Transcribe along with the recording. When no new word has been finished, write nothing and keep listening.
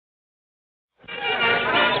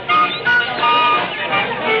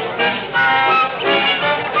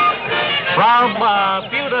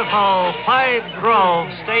Pine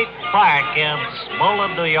Grove State Park in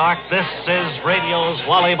Smolin, New York. This is radio's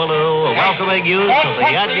Wally Ballou welcoming you to the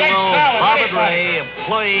annual Bob and Ray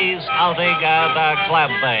Employees Outing on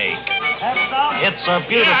Clam Bank. It's a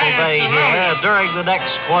beautiful day here. During the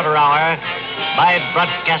next quarter hour, my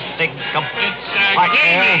broadcasting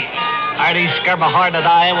partner, Artie Skermahorn, and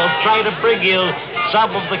I will try to bring you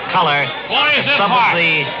some of the color, some of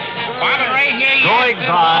the goings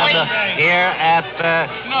on here at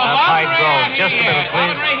Pine Grove. Just a minute,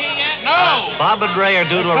 please. Bob and Ray are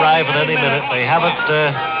due to arrive at any minute. They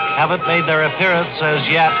haven't made their appearance as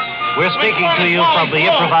yet. We're speaking to you from the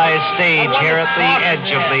improvised stage here at the edge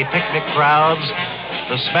of the picnic grounds.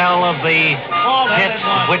 The smell of the pit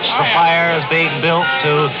in which the fire is being built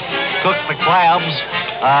to cook the clams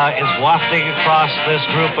is wafting across this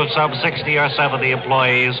group of some 60 or 70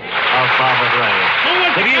 employees of Bob and Ray.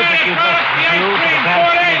 The music you've listened to for the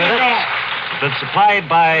past few minutes has been supplied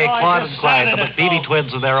by Claude and Clyde, the McBeebe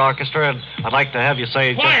twins and their orchestra, and I'd like to have you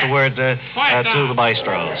say just a word to the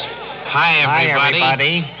maestros. Hi,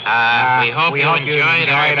 everybody. We hope you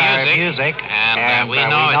enjoyed our music. And we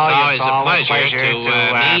know it's always a pleasure to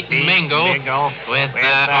meet and mingle with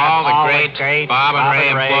all the great Bob and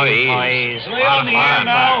Ray employees. A lot of fun.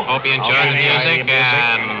 Hope you enjoy the music,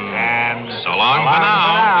 and so long for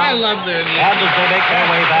now. I love their music. And as they make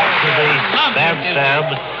their way back to the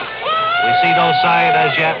bandstand, we see no sign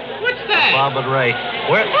as yet. What's that? Bob and Ray.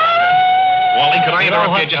 Wally, could I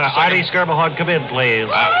interrupt you just a second? Artie Skermahorn, come in, please.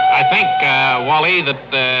 I think, Wally,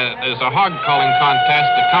 that there's a hog calling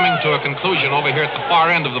contest coming to a conclusion over here at the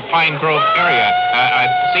far end of the Pine Grove area.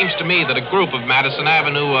 It seems to me that a group of Madison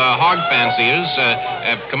Avenue hog fanciers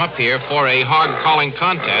have come up here for a hog calling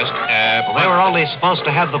contest. They were only supposed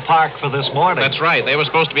to head the park for this morning. That's right. They were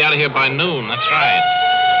supposed to be out of here by noon. That's right.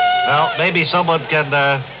 Well, maybe someone can...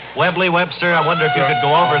 Webley, Webster, I wonder if you could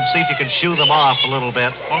go over and see if you can shoo them off a little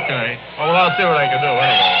bit. Okay. Well, I'll see what I can do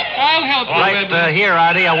anyway. I'll help you. Right here,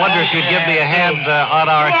 Artie, I wonder if you'd give me a hand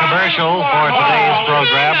on our commercial for today's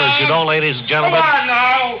program. As you know, ladies and gentlemen,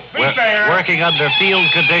 we're working under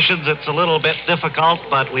field conditions. It's a little bit difficult,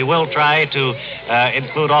 but we will try to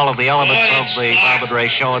include all of the elements of the Bob and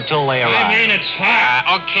Ray show until they arrive. I mean, it's hot.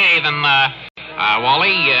 Okay, then,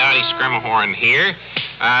 Wally, Artie Skermahorn here.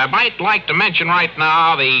 I might like to mention right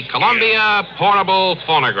now the Columbia Portable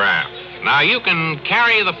Phonograph. Now, you can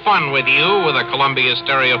carry the fun with you with a Columbia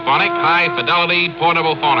Stereophonic high-fidelity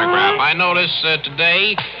portable phonograph. I noticed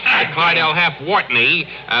today that Clyde L. Whartney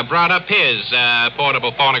brought up his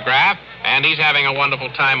portable phonograph, and he's having a wonderful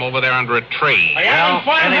time over there under a tree. Well,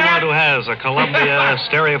 anyone who has a Columbia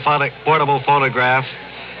Stereophonic portable phonograph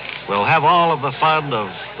will have all of the fun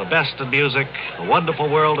of the best in music, the wonderful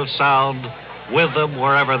world of sound, with them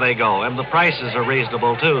wherever they go. And the prices are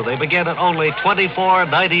reasonable, too. They begin at only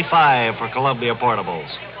 $24.95 for Columbia portables.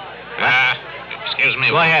 Excuse me.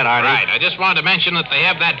 Go ahead, Artie. Right. I just wanted to mention that they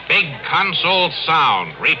have that big console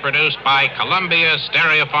sound reproduced by Columbia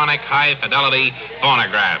Stereophonic high-fidelity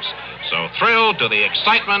phonographs. So thrill to the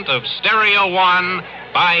excitement of Stereo One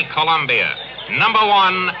by Columbia. Number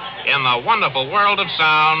one in the wonderful world of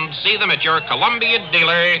sound. See them at your Columbia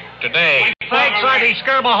dealer today. Thanks, Artie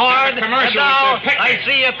Skermahorn. And now, I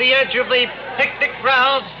see at the edge of the picnic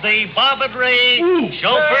grounds the Bob and Ray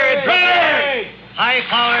chauffeur-driven,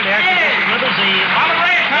 high-powered air-conditioned limousine. Bob and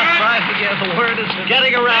Ray, come on. Surprising you, the word is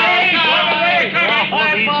getting around. All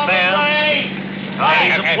these fans.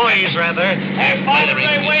 These employees, rather. Hey, Bob and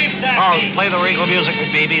Ray waved at me. Play the Regal music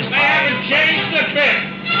with BB's. They haven't changed the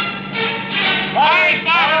bit. Hi,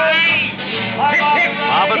 Bob and Ray.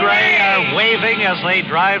 Bob and Ray are waving as they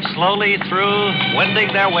drive slowly through, wending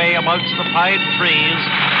their way amongst the pine trees.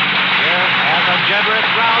 Here, and a generous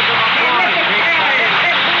round of applause.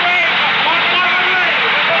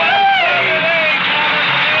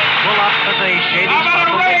 Pull up at the shady spot.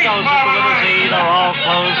 The windows of the limousine are all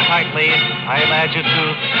closed tightly, I imagine, to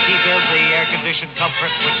keep in the air-conditioned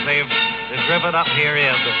comfort which they've driven up here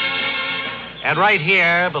in. And right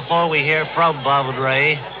here, before we hear from Bob and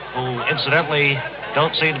Ray, who incidentally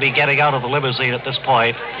don't seem to be getting out of the limousine at this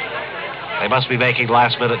point, they must be making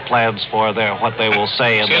last-minute plans for what they will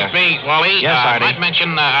say. Excuse me, Wally. Yes, Artie. I might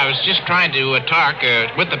mention, I was just trying to talk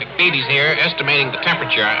with the McBeebes here, estimating the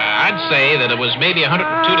temperature. I'd say that it was maybe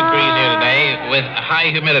 102 degrees here today with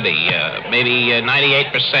high humidity, maybe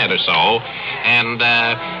 98% or so. And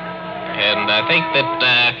I think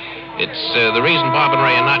that It's the reason Bob and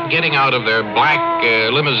Ray are not getting out of their black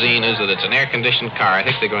limousine is that it's an air-conditioned car. I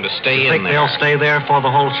think they're going to stay in there. They'll stay there for the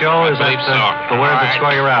whole show? I Is that believe so. the word that's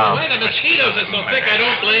going around? The mosquitoes are so thick, I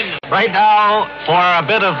don't blame them. Right now, for a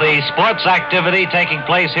bit of the sports activity taking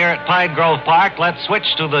place here at Pine Grove Park, let's switch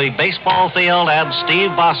to the baseball field and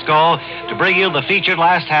Steve Bosco to bring you the featured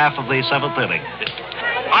last half of the seventh inning.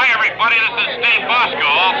 Hi, everybody. This is Steve Bosco,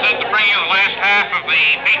 all set to bring you the last half of the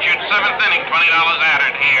featured seventh inning, $20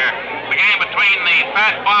 added here. The game between the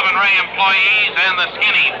fat Bob and Ray employees and the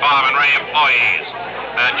skinny Bob and Ray employees.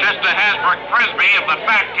 Chester Hasbrook Frisbee of the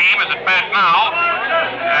fat team is at bat now.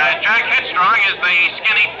 Jack Headstrong is the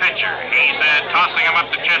skinny pitcher. He's tossing him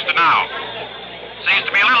up to Chester now. Seems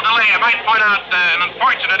to be a little delay. I might point out an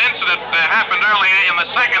unfortunate incident happened earlier in the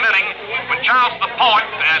second inning when Charles the Poet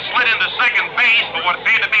slid into second base for what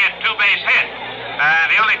appeared to be a two-base hit.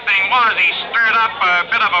 The only thing was he stirred up a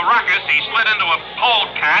bit of a ruckus. He slid into a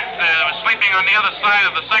polecat, sleeping on the other side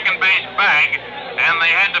of the second base bag, and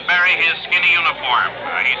they had to bury his skinny uniform.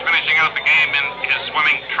 He's finishing out the game in his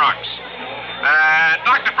swimming trunks.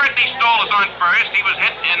 Dr. Brittany Stoll is on first. He was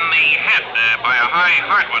hit in the head by a high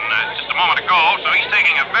hard one just a moment ago, so he's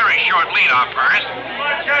taking a very short lead off first.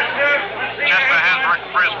 Chester Hasbrook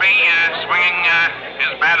Frisbee swinging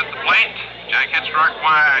his bat at the plate. Jack Headstrong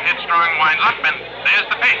winds up, and there's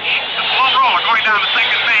the pitch. The slow roller going down to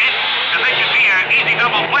second base, and this should be an easy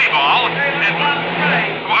double play ball. And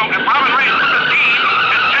Bob and Ray's team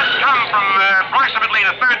has just come from approximately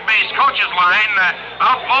the third base coach's line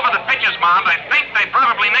out over the pitcher's mound. I think they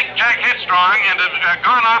probably nicked Jack Headstrong and have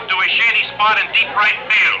gone off to a shady spot in deep right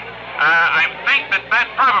field. I think that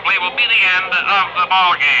probably will be the end of the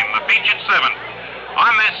ball game, the featured seventh.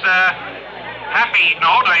 On this happy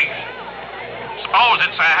note, I suppose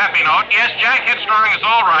it's a happy note. Yes, Jack Headstrong is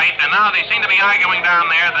all right, and now they seem to be arguing down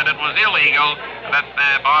there that it was illegal that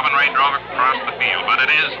Bob and Ray drove across the field, but it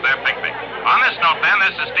is their picnic. On this note, then,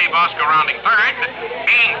 this is Steve Bosco rounding third,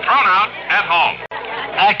 being thrown out at home.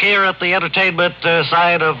 Back here at the entertainment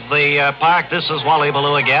side of the park, this is Wally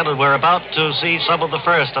Ballou again, and we're about to see some of the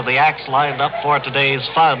first of the acts lined up for today's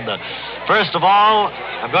fun. First of all,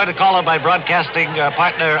 I'm going to call on my broadcasting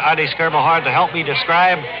partner, Artie Skirmahorn, to help me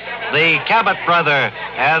describe the Cabot brother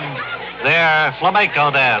and their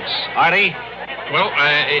flamenco dance. Artie? Well,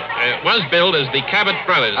 it was billed as the Cabot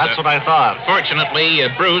Brothers. That's what I thought. Fortunately,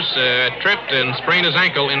 Bruce tripped and sprained his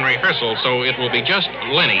ankle in rehearsal, so it will be just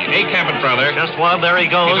Lenny, a Cabot brother. Just one, there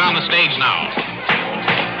he goes. He's on the stage now.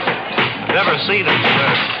 Never seen him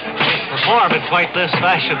perform in quite this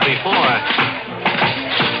fashion before.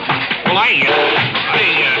 Well, I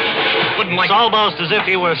wouldn't like... It's almost as if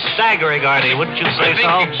he were staggering, Artie, wouldn't you say so?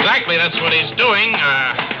 I think exactly that's what he's doing.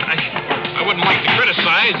 I wouldn't like to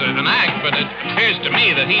criticize an act, but it appears to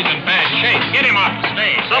me that he's in bad shape. Get him off the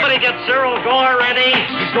stage. Somebody get Cyril Gore ready.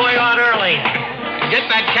 He's going on early. Get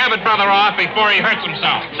that Cabot brother off before he hurts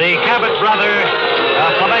himself. The Cabot brother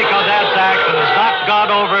flamenco dance act has not gone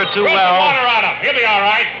over too Pour well. some water on him. He'll be all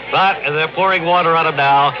right. But they're pouring water on him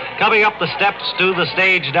now. Coming up the steps to the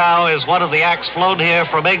stage now is one of the acts flown here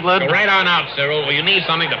from England. Go right on out, Cyril. Well, you need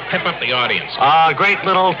something to pep up the audience. Great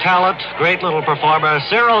little talent, great little performer,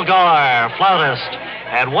 Cyril Gore, flautist.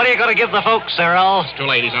 And what are you going to give the folks, Cyril? It's too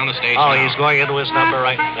late. He's on the stage Oh, now. he's going into his number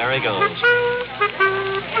right. There he goes.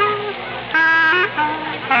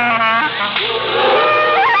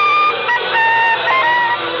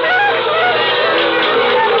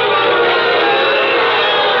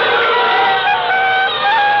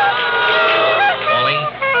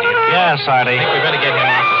 Yes, Artie. I think we better get him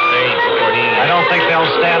off the stage before he... I don't think they'll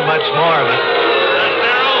stand much more of it.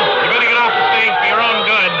 Cyril, you better get off the stage for your own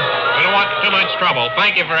good. We don't want too much trouble.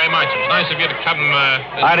 Thank you very much. It was nice of you to come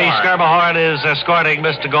this Artie far. Skirmahorn is escorting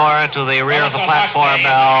Mr. Gore to the rear of the platform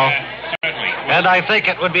now. Certainly. And I think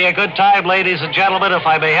it would be a good time, ladies and gentlemen, if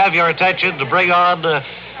I may have your attention, to bring on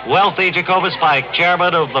wealthy Jacobus Pike,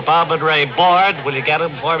 chairman of the Bob and Ray board. Will you get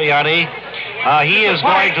him for me, Artie? He is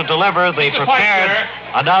going to deliver the prepared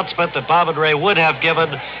announcement that Bob and Ray would have given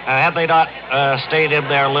had they not stayed in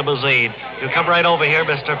their limousine. You come right over here,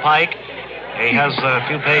 Mr. Pike. He has a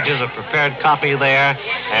few pages of prepared copy there,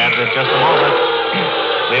 and in just a moment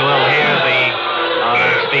we will hear the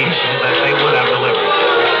speech that they would have delivered.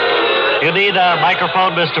 You need a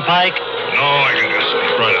microphone, Mr. Pike? No, I can just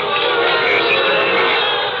speak right out. Yes,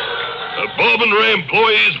 Mr. Bob and Ray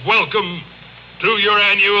employees, welcome to your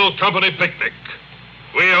annual company picnic.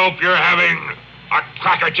 We hope you're having a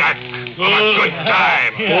crackerjack of a good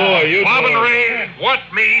time. Bob and Ray want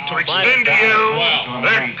me to extend to you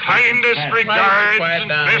their kindest regards and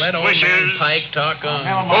best wishes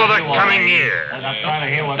for the coming year.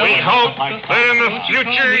 We hope that in the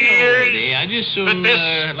future years that this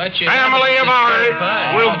family of ours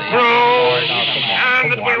will grow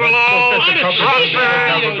and that we will all prosper.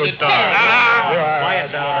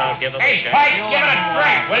 Quiet down, I'll give him a Hey, shot. Pike, give it a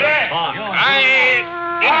drink, will you?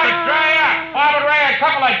 Australia, Bob and Ray, a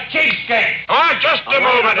couple of cheapskates. Oh, just a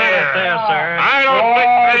moment here. There, sir. I don't think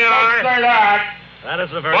they don't say are. that. That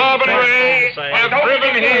is a very Bob and fair Ray thing to say. have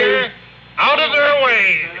driven here out of their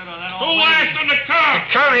way Who asked them to come?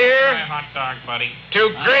 to come here Hot dog, buddy.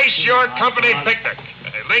 to grace your company picnic.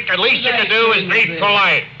 I think the least you can do is be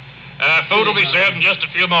polite. Food will be served in just a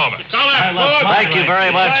few moments. Thank you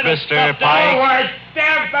very much, Mr. Pike.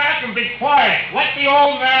 Stand back and be quiet. Let the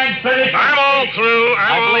old man finish. I'm all through.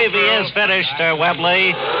 I believe he is finished,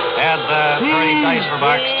 Webley, and very nice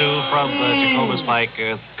remarks, too, from Jacobus Pike,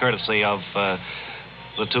 courtesy of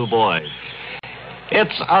the two boys.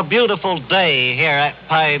 It's a beautiful day here at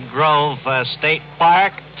Pine Grove State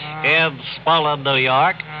Park in Smullen, New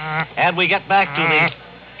York, and we get back to the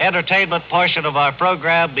entertainment portion of our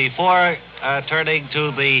program before turning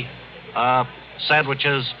to the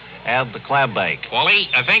sandwiches and the clam bake. Wally,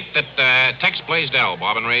 I think that Tex Blaisdell,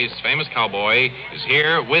 Bob and Ray's famous cowboy, is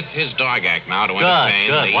here with his dog act now to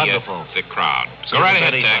entertain wonderful. The crowd. So Go right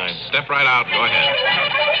ahead, many Tex. times. Step right out. Go ahead.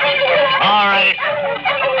 All right.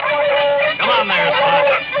 Come on there, Spot.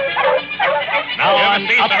 Now on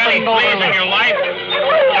up and over in your life?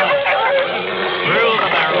 through the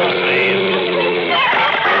barrel,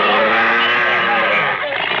 Steve.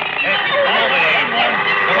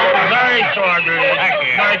 Very sorry.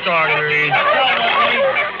 Very sorry.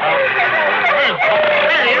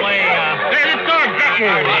 Hey, let's go, Jackie.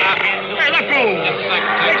 Hey, let's go. Just a second,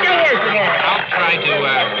 Tex. Take your words from her. I'll try to...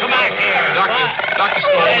 Come back here. Dr.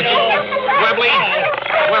 Stone, Webley,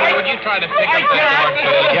 would you try to pick up that dog,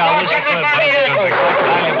 please? Yeah, this is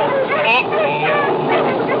good.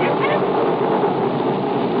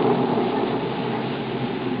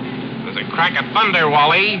 There's a crack of thunder,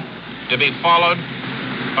 Wally, to be followed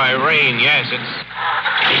by rain. Yes, it's...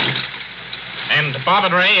 And Bob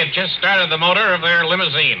and Ray have just started the motor of their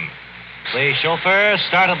limousine. The chauffeur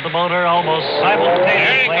started the motor almost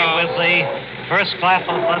simultaneously There he with the first clap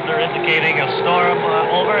of thunder indicating a storm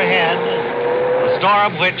overhead. A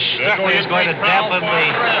storm which certainly is going to dampen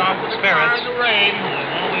the spirits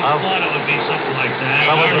of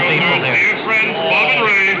some of the people here. Dear friends, Bob and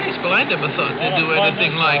Ray. Well, I never thought they'd do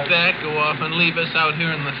anything like that. Go off and leave us out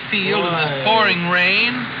here in the field in this pouring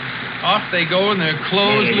rain. Off they go in their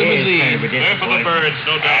closed limousine. They're for the birds,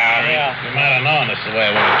 no doubt. You might have known this is the way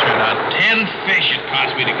it would have turned out. 10 fish it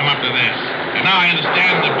cost me to come up to this. And now I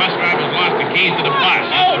understand the bus driver's lost the keys to the bus.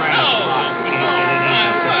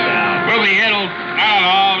 We'll be headed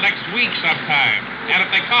out next week sometime. And if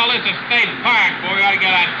they call this a state park, boy, we ought to get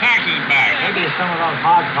our taxes back. Maybe some of those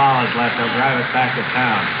hog collars left. They'll drive us back to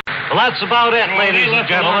town. Well, that's about it, ladies and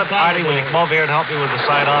gentlemen. Artie, will you come over here and help me with the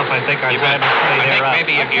sign-off? I think our time is pretty near up.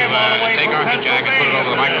 Maybe if you take off the jacket, put it over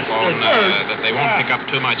the microphone, that they won't pick up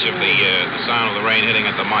too much of the sound of the rain hitting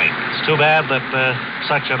at the mic. It's too bad that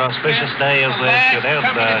such an auspicious day as this should end.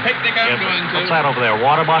 What's that over there,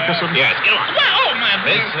 water moccasin? Yes.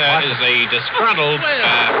 This is a disgruntled,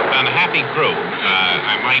 unhappy group.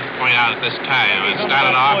 I might point out at this time. It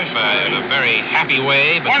started off in a very happy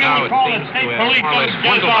way, but now it seems to have more or less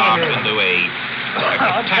dwindled off into a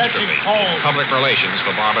catastrophe in public relations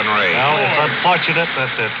for Bob and Ray. Well, it's unfortunate that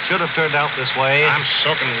it should have turned out this way. I'm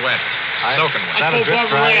soaking wet. Soaking wet. Is that a drip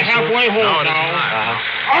dry? halfway home No, it is now. not.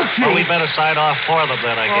 Well, we better sign off for them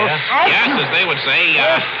then, I guess. Yes, as they would say,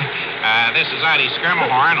 this is Artie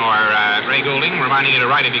Skirmahorn or Ray Goulding reminding you to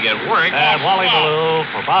write if you get work. And Wally Ballou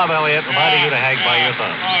for Bob Elliott reminding you to hang by your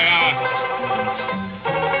thumbs.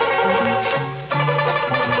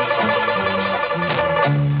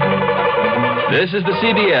 This is the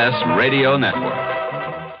CBS Radio Network.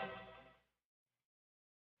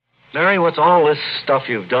 Larry, what's all this stuff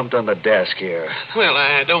you've dumped on the desk here? Well,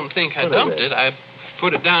 I don't think I What is dumped it? it. I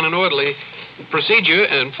put it down in orderly procedure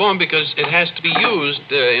and form because it has to be used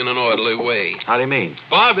in an orderly way. How do you mean?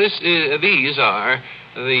 Bob, these are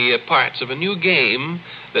the parts of a new game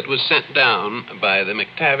that was sent down by the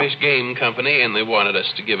McTavish Game Company, and they wanted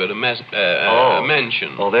us to give it a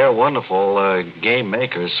mention. Well, they're wonderful game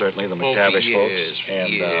makers, certainly, the McTavish folks.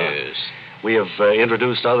 Yes. We have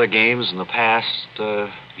introduced other games in the past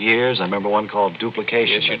years. I remember one called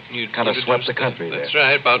Duplication. Yes, you kind of swept the country there. That's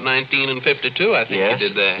right. About 1952, I think yes, you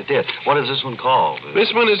did that. It did. What is this one called?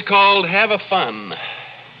 This one is called Have a Fun.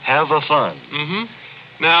 Have a Fun. Mm-hmm.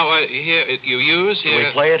 Now, here, you use here... Can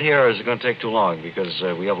we play it here, or is it going to take too long? Because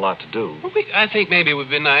we have a lot to do. Well, I think maybe it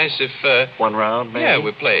would be nice if... one round, maybe? Yeah,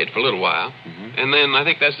 we played for a little while. Mm-hmm. And then I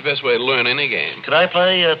think that's the best way to learn any game. Could I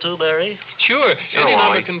play, too, Barry? Sure. Any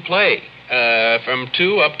Wally. number can play. From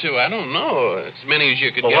 2 up to, I don't know, as many as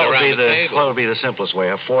you could get around the table. What would be the simplest way?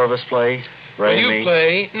 Have 4 of us play? Ray and me?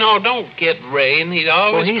 Play. No, don't get Ray, and he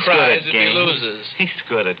always cries if games. he loses. He's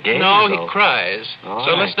good at games. No, though. he cries. All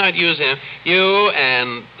so right. let's not use him. You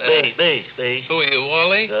and... Me. Who are you,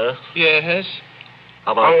 Wally? Yes.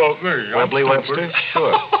 How about me? Webley Webster?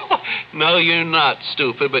 Sure. No, you're not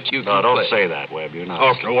stupid, but you can No, don't play. say that, Webb. You're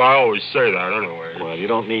not. Okay, well, I always say that anyway. Well, you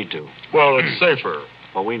don't need to. Well, it's safer.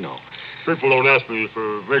 Well, we know. People don't ask me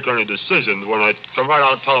for make any decisions when I come right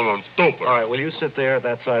out and tell them I'm stupid. All right, will you sit there at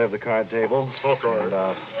that side of the card table? Okay. And,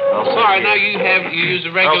 I'll All sit right, here. now you use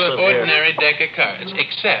a regular, I'll sit here. ordinary deck of cards,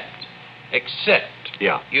 except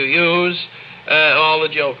Yeah. you use all the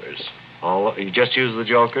jokers. You just use the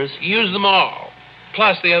jokers? Use them all,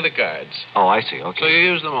 plus the other cards. Oh, I see. So Okay.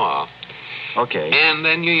 you use them all. Okay. And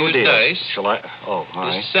then you Who use deals? dice. Shall I? Oh, all The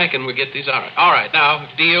right. second we get these. All right, now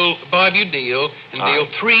deal, Bob. You deal and All deal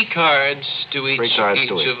right. 3 cards to each 3 cards each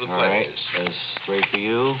to each. of the All right. players. There's 3 for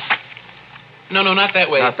you. No, not that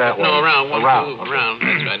way. Not that way. No, around. One, Around, 2, okay. around.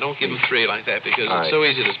 That's right. Don't give them 3 like that because All it's right. so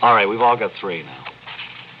easy to. All right, we've all got 3 now.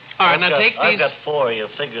 All right, now take these. I've got 4. Your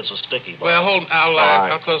fingers are sticky. Bob. Well, hold. All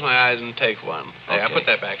right. I'll close my eyes and take one. There, I'll Okay. put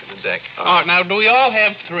that back in the deck. All All right, now do we all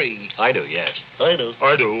have 3? I do, yes. I do.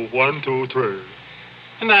 I do. 1, 2, 3.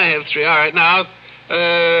 And I have 3. All right, now,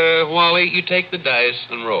 Wally, you take the dice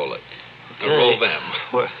and roll it. Okay. Roll them.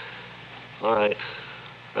 All right.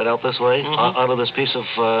 Right out this way? Mhm. Out of this piece of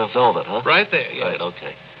velvet, huh? Right there. Yes. Right,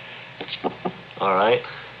 okay. All right.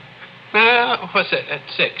 What's that?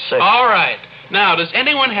 That's 6. 6. All right. Now, does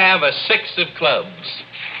anyone have a 6 of clubs?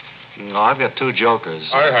 No, I've got 2 jokers.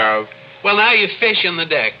 I have. Well, now you fish in the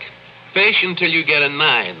deck. Fish until you get a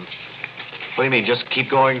 9. What do you mean, just keep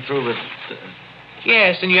going through the...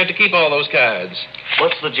 Yes, and you have to keep all those cards.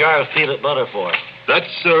 What's the jar of peanut butter for? That's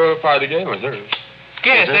part of the game, I think.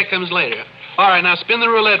 Yes, Is it? that comes later. All right, now spin the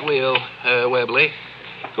roulette wheel, Webley.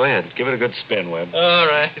 Go ahead. Give it a good spin, Webb. All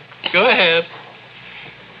right. Go ahead.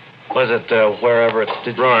 Was it wherever it's...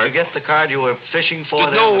 Did Right. you get the card you were fishing for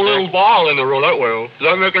There's there? no in the little deck? ball in the roulette wheel. Does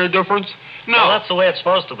that make any difference? No, Well, that's the way it's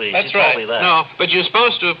supposed to be. that's She right. told me that. No, but you're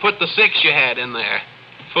supposed to have put the 6 you had in there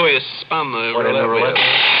before you spun the What, in the roulette roulette wheel.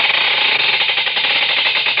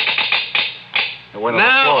 It went on the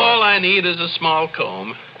Now floor. all I need is a small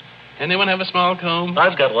comb. Anyone have a small comb?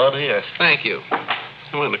 I've got one here. Thank you.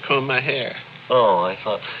 I want to comb my hair. Oh, I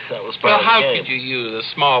thought that was part Well, of the how game. could you use a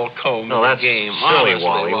small comb No, in that's a game? silly, Honestly,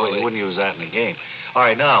 Wally. You wouldn't use that in a game. All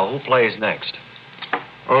right, now, who plays next?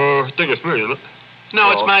 I think it's me, isn't it? No,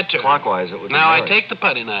 Well, it's my turn. Clockwise, it would be Now I Mary. take the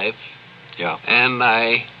putty knife Yeah. and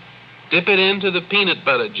I dip it into the peanut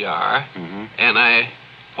butter jar Mm-hmm. and I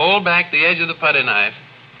hold back the edge of the putty knife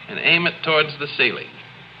and aim it towards the ceiling.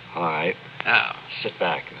 All right. Now, Sit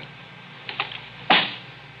back.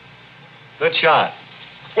 Good shot.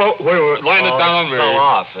 Well, wait. Line it down on me. Fell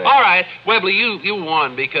off. all right, Webley, you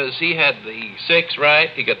won because he had the 6 right.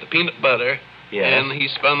 He got the peanut butter, Yes. and he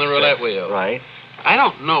spun the roulette wheel. Right. I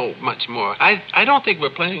don't know much more. I don't think we're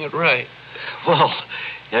playing it right. Well,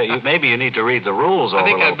 yeah, maybe you need to read the rules over I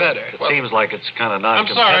think a little I'd better. bit. It Well, seems like it's kind of I'm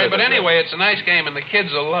non-competitive. sorry, but here. anyway, it's a nice game, and the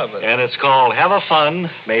kids will love it. And it's called Have a Fun,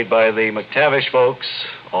 made by the McTavish folks.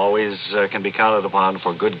 Always can be counted upon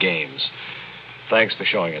for good games. Thanks for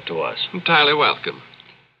showing it to us. Entirely welcome.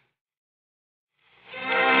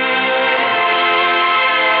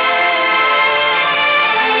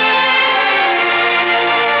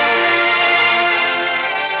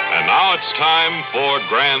 And now it's time for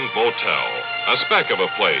Grand Motel. A speck of a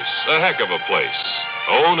place, a heck of a place.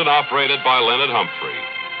 Owned and operated by Leonard Humphrey,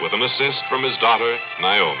 with an assist from his daughter,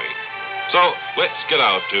 Naomi. So let's get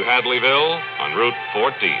out to Hadleyville on Route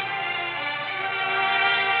 14.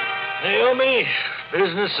 Naomi,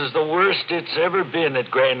 business is the worst it's ever been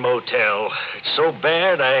at Grand Motel. It's so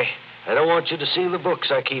bad, I don't want you to see the books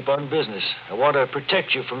I keep on business. I want to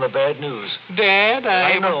protect you from the bad news. Dad,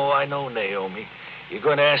 I know, Naomi. You're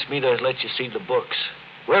going to ask me to let you see the books.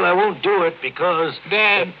 Well, I won't do it because...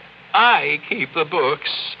 Dad, I keep the books.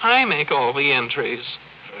 I make all the entries.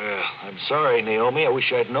 I'm sorry, Naomi. I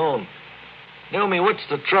wish I'd known. Naomi, what's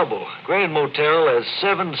the trouble? Grand Motel has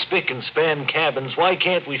 7 spick and span cabins. Why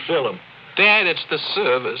can't we fill them? Dad, it's the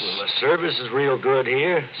service. Well, the service is real good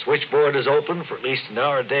here. Switchboard is open for at least an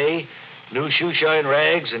hour a day. New shoeshine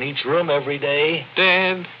rags in each room every day.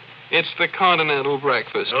 Dad, it's the continental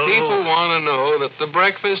breakfast. Oh. People want to know that the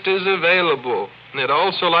breakfast is available. And they'd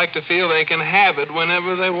also like to feel they can have it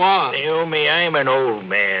whenever they want. Naomi, I'm an old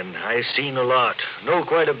man. I've seen a lot. Know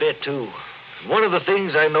quite a bit, too. One of the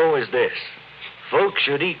things I know is this. Folks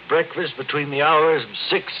should eat breakfast between the hours of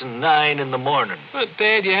 6 and 9 in the morning. But,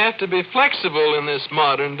 Dad, you have to be flexible in this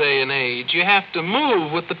modern day and age. You have to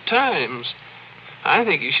move with the times. I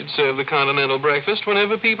think you should serve the continental breakfast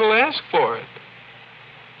whenever people ask for it.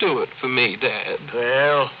 Do it for me, Dad.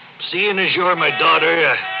 Well, seeing as you're my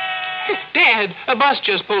daughter... Dad, a bus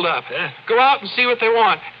just pulled up. Huh? Go out and see what they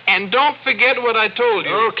want. And don't forget what I told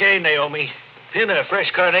you. Okay, Naomi. Pin a fresh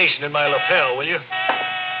carnation in my lapel, will you?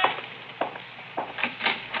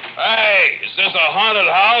 Hey, is this a haunted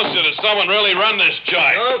house or does someone really run this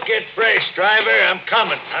joint? Don't get fresh, driver. I'm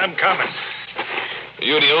coming. Are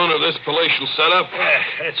you the owner of this palatial setup?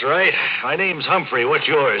 That's right. My name's Humphrey. What's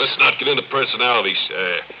yours? Let's not get into personalities.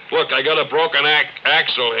 Look, I got a broken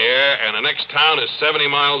axle here, and the next town is 70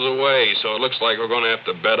 miles away, so it looks like we're going to have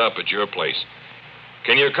to bed up at your place.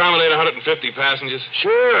 Can you accommodate 150 passengers?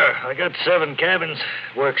 Sure. I got 7 cabins.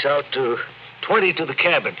 Works out to 20 to the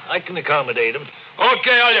cabin. I can accommodate them.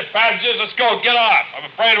 Okay, all you passengers, let's go. Get off. I'm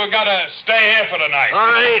afraid we're going to stay here for the night.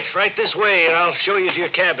 All right. Right this way, and I'll show you to your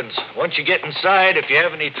cabins. Once you get inside, if you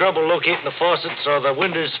have any trouble locating the faucets or the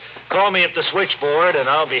windows, call me at the switchboard, and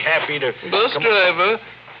I'll be happy to... Bus driver,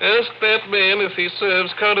 ask that man if he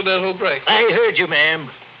serves continental breakfast. I heard you,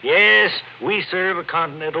 ma'am. Yes, we serve a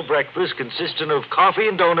continental breakfast consisting of coffee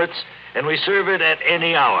and donuts, and we serve it at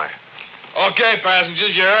any hour. Okay,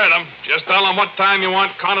 passengers, you heard them. Just tell them what time you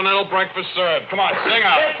want continental breakfast served. Come on, sing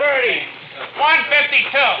out. 10:30.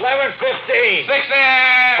 1:52. 11:15. 6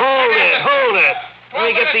 a.m. Hold it. Let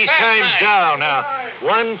me get these times down now.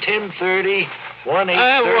 1, 10:30, 1, 8:30.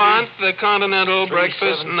 I want the continental 3,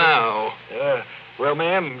 breakfast 7, now. Well,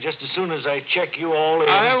 ma'am, just as soon as I check you all in.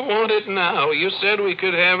 I want it now. You said we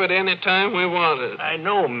could have it any time we wanted. I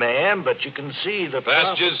know, ma'am, but you can see the...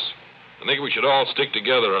 Passengers, I think we should all stick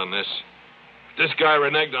together on this. If this guy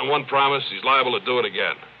reneged on one promise, he's liable to do it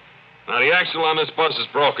again. Now, the axle on this bus is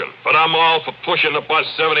broken, but I'm all for pushing the bus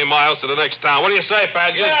 70 miles to the next town. What do you say,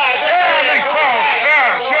 passengers? Sure.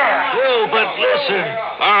 Oh, but listen.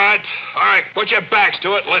 All right, put your backs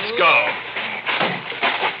to it. Let's go.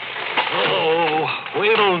 Oh,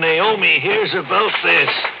 wait till Naomi hears about this.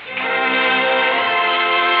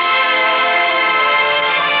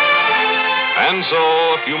 And so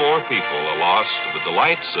a few more people are lost to the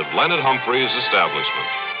delights of Leonard Humphrey's establishment.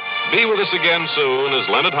 Be with us again soon as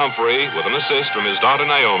Leonard Humphrey, with an assist from his daughter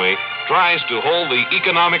Naomi, tries to hold the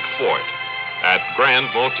economic fort at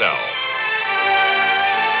Grand Motel.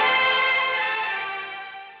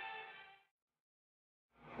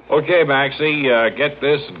 Okay, Maxie, get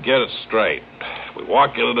this and get it straight. We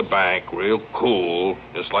walk into the bank real cool,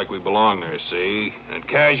 just like we belong there, see? And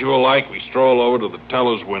casual like, we stroll over to the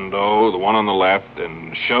teller's window, the one on the left,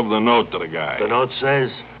 and shove the note to the guy. The note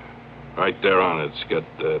says? Right there on it. It's got,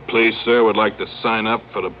 please, sir, would like to sign up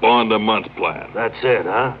for the bond-a-month plan. That's it,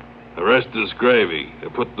 huh? The rest is gravy. They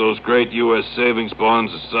put those great U.S. savings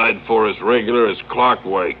bonds aside for as regular as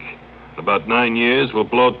clockwork. In about 9 years, we'll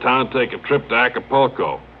blow town, take a trip to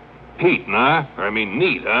Acapulco. Neat,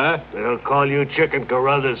 huh? They'll call you Chicken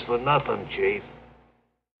Carruthers for nothing, Chief.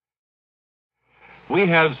 We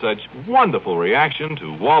had such wonderful reaction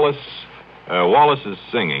to Wallace's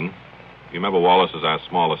singing. You remember Wallace is our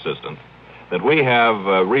small assistant, that we have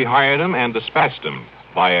rehired him and dispatched him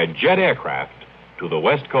by a jet aircraft to the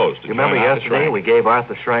West Coast. You remember yesterday we gave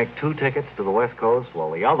Arthur Schrank 2 tickets to the West Coast? Well,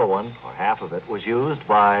 the other one, or half of it, was used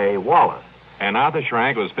by Wallace. And Arthur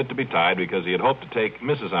Schrank was fit to be tied because he had hoped to take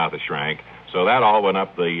Mrs. Arthur Schrank, so that all went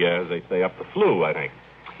up the, they say, up the flue, I think.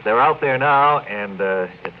 They're out there now, and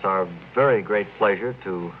it's our very great pleasure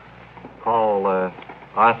to call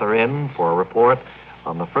Arthur in for a report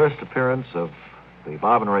on the first appearance of the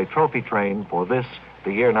Bob and Ray Trophy train for the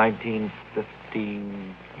year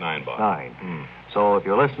 1959. Bob. So if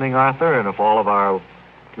you're listening, Arthur, and if all of our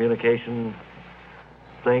communication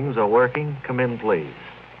things are working, come in, please.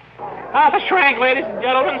 Arthur Schrank, ladies and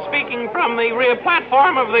gentlemen, speaking from the rear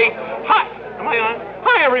platform of the... Hi, am I on?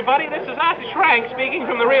 Hi, everybody. This is Arthur Schrank speaking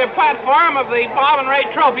from the rear platform of the Bob and Ray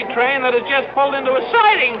Trophy train that has just pulled into a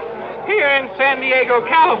siding here in San Diego,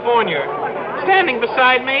 California. Standing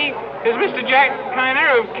beside me is Mr. Jack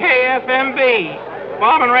Kiner of KFMB,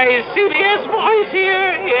 Bob and Ray's CBS voice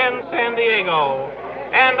here in San Diego.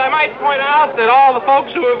 And I might point out that all the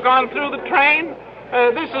folks who have gone through the train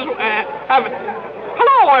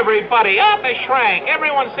Hello, everybody. Arthur Schrank.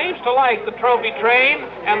 Everyone seems to like the trophy train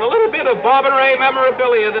and the little bit of Bob and Ray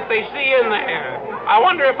memorabilia that they see in there. I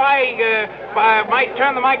wonder if I might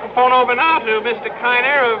turn the microphone over now to Mr.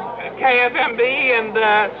 Kiner of KFMB and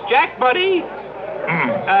Jack Buddy.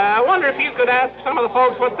 I wonder if you could ask some of the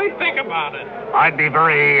folks what they think about it. I'd be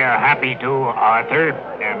very happy to, Arthur.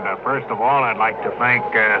 And first of all, I'd like to thank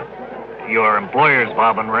your employers,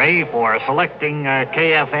 Bob and Ray, for selecting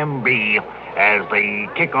KFMB as the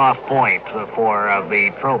kickoff point for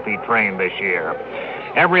the trophy train this year.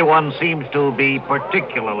 Everyone seems to be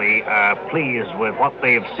particularly pleased with what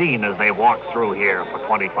they've seen as they walk through here for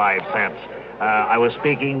 25 cents. I was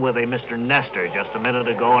speaking with a Mr. Nestor just a minute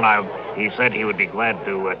ago, and he said he would be glad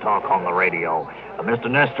to talk on the radio.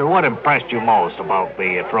 Mr. Nestor, what impressed you most about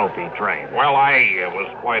the trophy train? Well, I was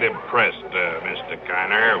quite impressed, Mr.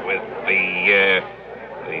 Kiner, with the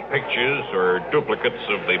pictures or duplicates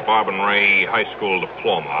of the Bob and Ray High School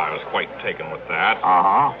diploma. I was quite taken with that.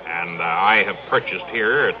 Uh-huh. And I have purchased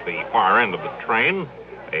here at the far end of the train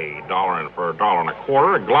for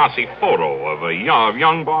 $1.25, a glossy photo of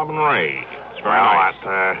young Bob and Ray. It's very nice.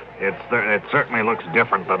 It certainly looks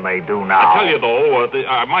different than they do now. I tell you, though,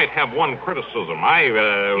 I might have one criticism.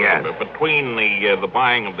 Yes. Between the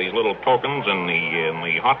buying of these little tokens and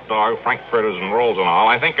the hot dog, frankfurters, and rolls and all,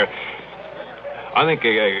 I think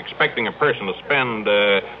expecting a person to spend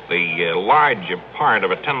the large part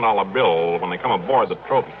of a $10 bill when they come aboard the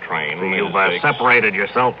trophy train. So you've separated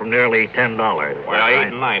yourself from nearly $10. Well,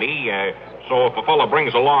 $8.90. So if a fellow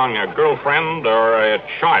brings along a girlfriend or a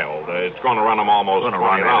child, it's going to run him almost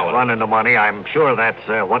 $20. Run into money. I'm sure that's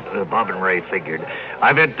what Bob and Ray figured.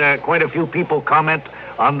 I've had quite a few people comment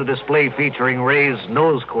on the display featuring Ray's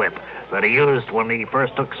nose clip that he used when he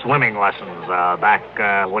first took swimming lessons back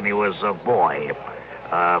when he was a boy.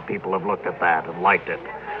 People have looked at that and liked it.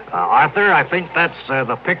 Arthur, I think that's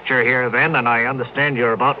the picture here then, and I understand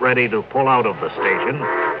you're about ready to pull out of the station.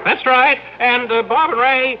 That's right. And Bob and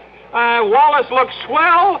Ray, Wallace looks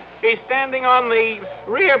swell. He's standing on the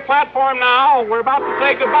rear platform now. We're about to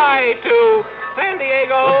say goodbye to San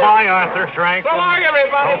Diego. Goodbye, Arthur Schrank. So long,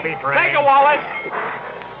 everybody. Trophy train. Take a Wallace.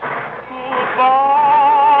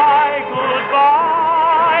 Goodbye,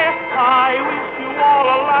 goodbye. I wish you all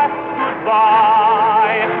a last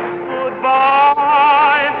goodbye.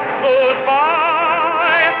 Goodbye,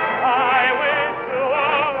 goodbye. I wish you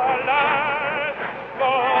all a last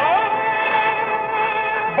goodbye.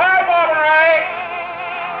 Bye, Bob and Ray.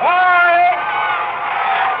 Bye.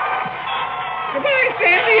 Goodbye,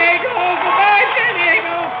 San Diego. Goodbye, San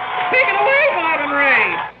Diego. Take it away, Bob and Ray.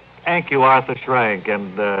 Thank you, Arthur Schrank,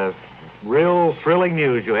 and real thrilling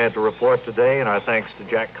news you had to report today, and our thanks to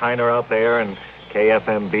Jack Kiner out there and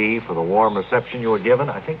KFMB for the warm reception you were given.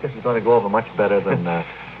 I think this is going to go over much better than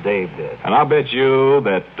Dave did. And I'll bet you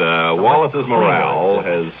that Wallace's morale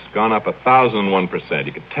has gone up 1,001%.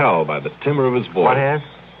 You could tell by the timbre of his voice. What has?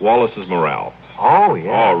 Wallace's morale. Oh,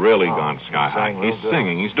 yeah. Oh, really gone sky high. He's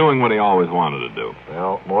singing. He's doing what he always wanted to do.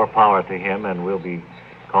 Well, more power to him, and we'll be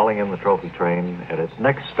calling in the trophy train at its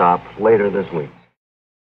next stop later this week.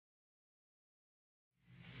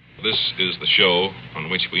 This is the show on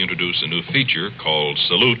which we introduce a new feature called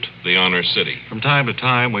Salute the Honor City. From time to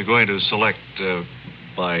time, we're going to select,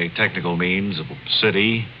 by technical means, a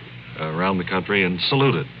city around the country and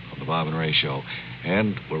salute it on the Bob and Ray Show.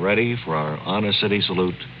 And we're ready for our Honor City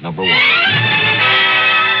Salute number 1. Bob,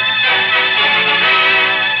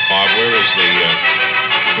 where's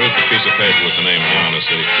the piece of paper with the name of the Honor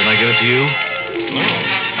City? Did I give it to you? No.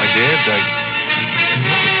 I did.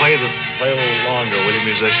 Play a little longer, will you,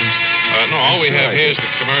 musicians? No, all we have here is the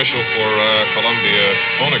commercial for Columbia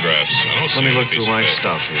Phonographs. I don't see Let me look a piece through of my paper.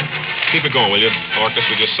 stuff here. Keep it going, will you, Orcus,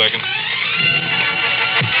 for just a second?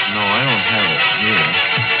 No, I don't have it either.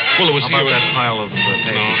 Well, it was How about here. that pile of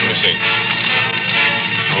paper? No, let me see.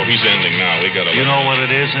 Oh, he's ending now. We got to. You know what it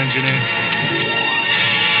is, engineer?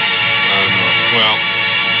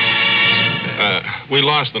 We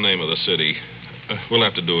lost the name of the city. We'll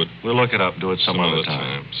have to do it. We'll look it up. Do it some other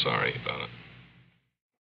time. Sorry about it.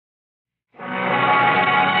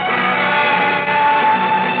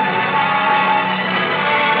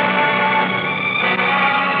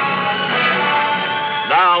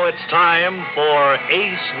 Now it's time for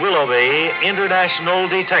Ace Willoughby, International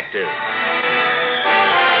Detective.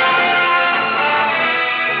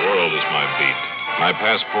 The world is my beat. My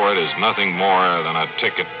passport is nothing more than a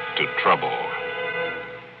ticket to trouble.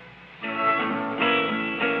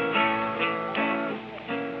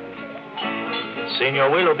 Senor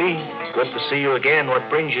Willoughby, good to see you again. What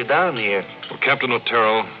brings you down here? Well, Captain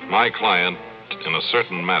Otero, my client, in a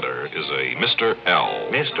certain matter is a Mr. L.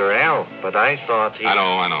 Mr. L, but I thought he... I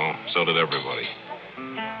know. So did everybody.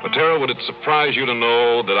 But, Tara, would it surprise you to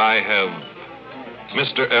know that I have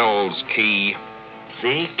Mr. L's key?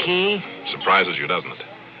 The key? Surprises you, doesn't it?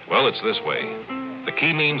 Well, it's this way. The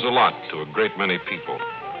key means a lot to a great many people.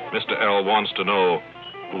 Mr. L wants to know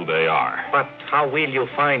who they are. But how will you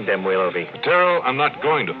find them, Willoughby? Terrell, I'm not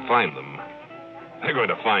going to find them. They're going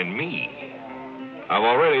to find me. I've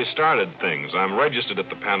already started things. I'm registered at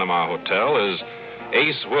the Panama Hotel as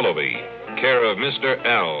Ace Willoughby, care of Mr.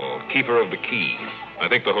 L, keeper of the key. I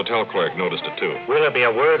think the hotel clerk noticed it, too. Willoughby,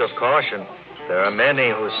 a word of caution. There are many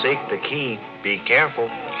who seek the key. Be careful.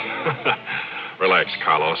 Relax,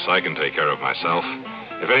 Carlos. I can take care of myself.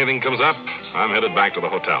 If anything comes up, I'm headed back to the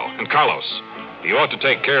hotel. And Carlos, you ought to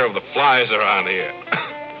take care of the flies around here.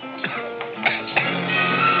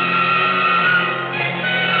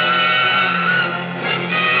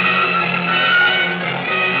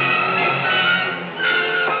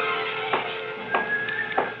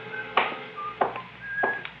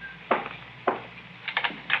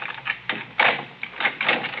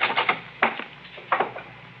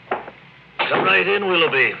 Come right in,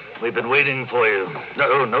 Willoughby. We've been waiting for you.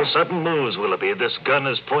 No sudden moves, Willoughby. This gun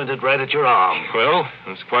is pointed right at your arm. Well,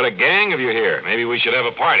 there's quite a gang of you here. Maybe we should have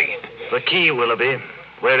a party. The key, Willoughby.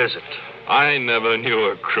 Where is it? I never knew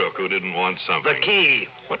a crook who didn't want something. The key.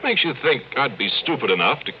 What makes you think I'd be stupid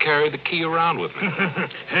enough to carry the key around with me?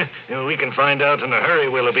 We can find out in a hurry,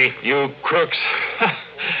 Willoughby. You crooks.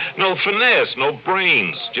 No finesse, no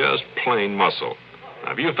brains, just plain muscle.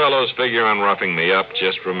 Now, if you fellows figure on roughing me up,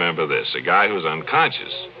 just remember this. A guy who's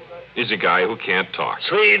unconscious is a guy who can't talk.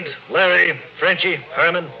 Swede, Larry, Frenchie,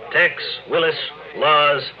 Herman, Tex, Willis,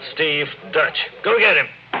 Laws, Steve, Dutch. Go get him.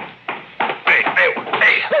 Hey,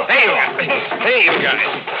 you guys.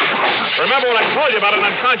 Remember what I told you about an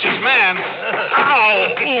unconscious man?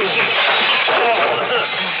 Ow!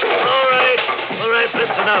 All right,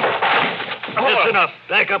 that's enough. That's enough.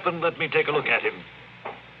 Back up and let me take a look at him.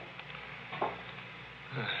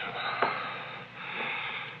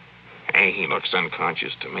 Hey, he looks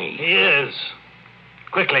unconscious to me. He is.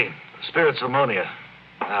 Quickly, spirits of ammonia.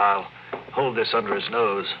 I'll hold this under his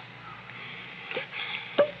nose.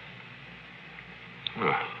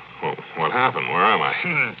 What happened? Where am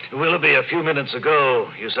I? Willoughby, a few minutes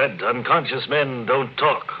ago, you said unconscious men don't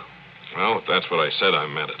talk. Well, if that's what I said, I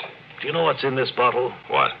meant it. Do you know what's in this bottle?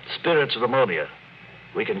 What? Spirits of ammonia.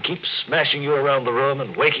 We can keep smashing you around the room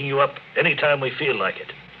and waking you up anytime we feel like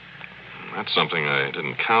it. That's something I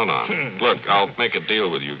didn't count on. Look, I'll make a deal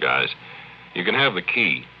with you guys. You can have the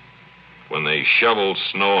key when they shovel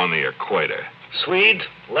snow on the equator. Swede,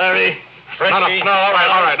 Larry, Frenchie... No, all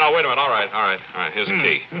right. No, wait a minute. All right, here's the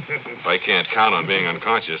key. If I can't count on being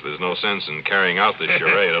unconscious, there's no sense in carrying out this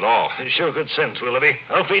charade at all. Sure good sense, Willoughby.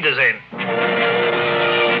 Auf Wiedersehen.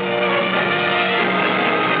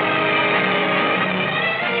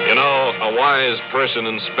 You know, a wise person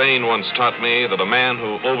in Spain once taught me that a man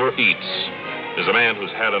who overeats is a man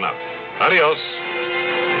who's had enough. Adios.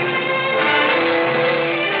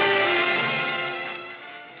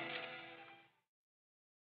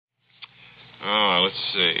 Oh, let's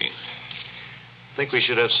see. I think we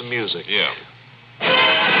should have some music. Yeah.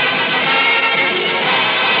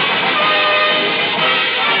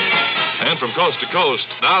 And from coast to coast,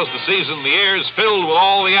 now's the season the air's filled with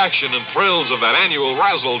all the action and thrills of that annual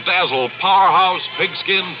razzle-dazzle powerhouse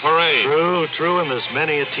pigskin parade. True, and there's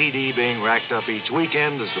many a TD being racked up each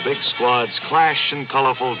weekend as the big squads clash in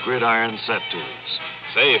colorful gridiron set tours.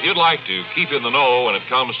 Say, if you'd like to keep in the know when it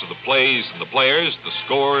comes to the plays and the players, the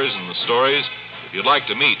scores and the stories, if you'd like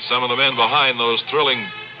to meet some of the men behind those thrilling...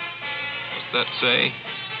 What's that say?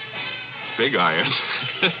 Pig irons.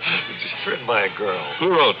 It's written by a girl. Who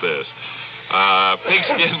wrote this?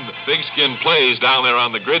 Pigskin plays down there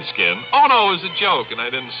on the gridskin. Oh, no, it was a joke, and I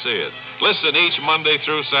didn't see it. Listen each Monday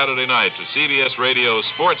through Saturday night to CBS Radio's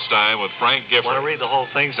Sports Time with Frank Gifford. Want to read the whole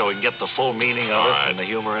thing so we can get the full meaning of it and the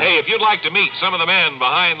humor in it? Hey, if you'd like to meet some of the men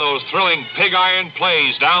behind those thrilling pig iron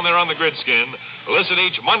plays down there on the gridskin, listen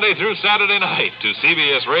each Monday through Saturday night to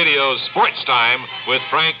CBS Radio's Sports Time with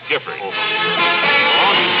Frank Gifford. All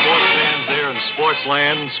you sports fans there in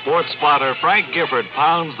Sportsland, sports spotter Frank Gifford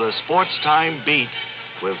pounds the sports time beat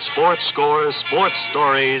with sports scores, sports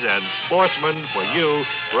stories, and sportsmen for you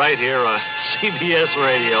right here on CBS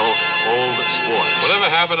Radio, Old Sports. Whatever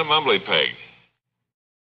happened to Mumbly Peg?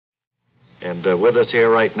 And with us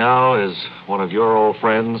here right now is one of your old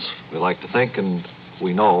friends, we like to think, and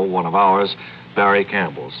we know one of ours, Barry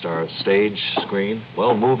Campbell, star of stage, screen,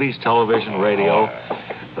 movies, television, radio,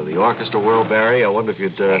 the orchestra world. Barry, I wonder if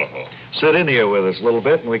you'd sit in here with us a little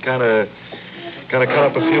bit, and we kind of Gotta cut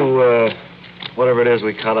up a few, whatever it is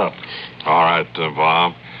we cut up. All right,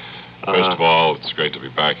 Bob. First of all, it's great to be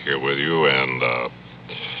back here with you, and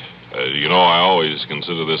I always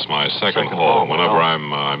consider this my second home. Whenever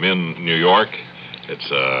I'm in New York,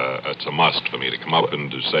 it's a must for me to come up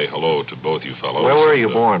and to say hello to both you fellows. Where were you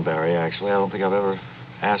born, Barry? Actually, I don't think I've ever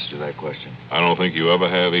asked you that question. I don't think you ever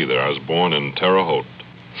have either. I was born in Terre Haute.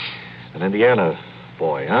 An Indiana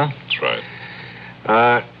boy, huh? That's right.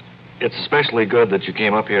 It's especially good that you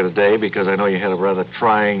came up here today because I know you had a rather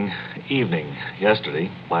trying evening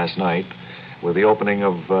last night, with the opening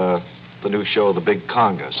of the new show, The Big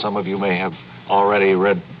Conga. Some of you may have already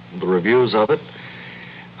read the reviews of it.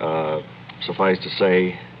 Suffice to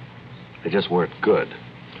say, they just weren't good.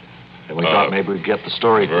 And we thought maybe we'd get the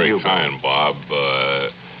story to you. Very kind, Bob.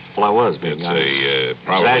 Well, I was being probably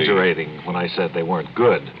exaggerating when I said they weren't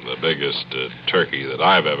good. The biggest turkey that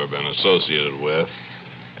I've ever been associated with.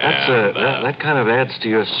 That kind of adds to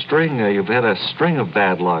your string. You've had a string of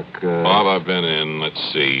bad luck. Bob, I've been in,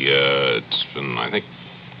 it's been, I think,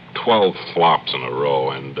 12 flops in a row,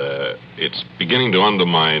 and it's beginning to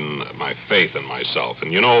undermine my faith in myself.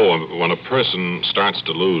 And when a person starts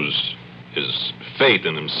to lose his faith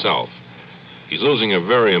in himself, he's losing a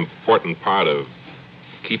very important part of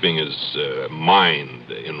keeping his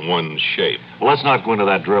mind in one shape. Well, let's not go into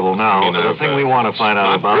that drivel now. The thing we want to find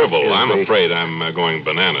out about drivel. I'm afraid I'm going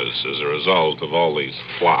bananas as a result of all these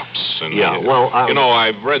flops. And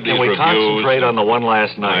I've read these reviews. Can we concentrate on the one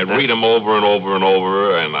last night? I read them over and over and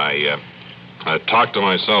over, and I talk to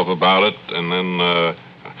myself about it, and then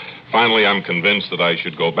finally I'm convinced that I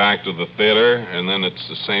should go back to the theater, and then it's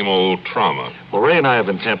the same old trauma. Well, Ray and I have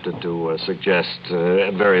been tempted to suggest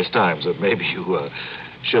at various times that maybe you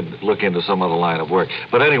should look into some other line of work.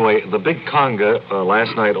 But anyway, The Big Conga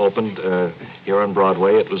last night opened here on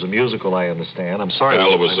Broadway. It was a musical, I understand. I'm sorry.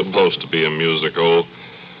 Well, it was supposed to be a musical,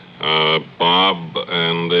 Bob,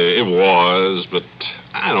 and it was, but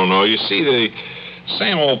I don't know. You see, the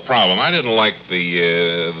same old problem. I didn't like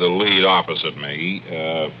the lead opposite me.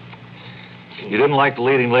 You didn't like the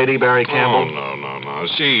leading lady, Barry Campbell? Oh, no.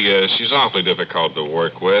 She's awfully difficult to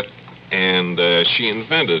work with, and she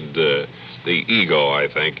invented the ego, I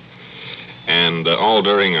think. And all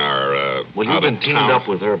during our well, you've been teamed up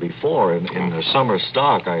with her before in her summer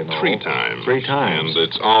stock, I know. 3 times. 3 times. And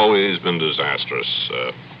it's always been disastrous.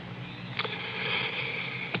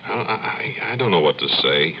 I don't know what to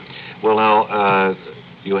say. Well, now,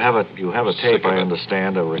 you have a tape, I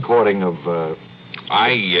understand, a recording of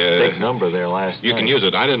big number there last night. You can use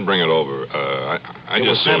it. I didn't bring it over. It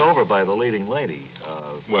was sent over by the leading lady.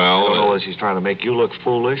 I don't know whether she's trying to make you look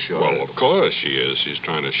foolish or... Well, of course she is. She's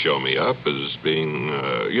trying to show me up as being,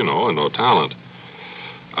 a no talent.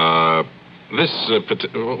 What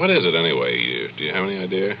is it anyway? Do you have any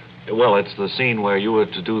idea? Well, it's the scene where you were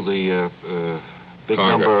to do the big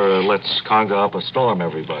number, Let's Conga Up a Storm,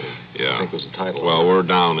 Everybody. Yeah. I think was the title. Well, we're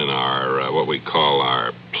down in our, what we call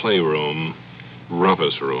our playroom,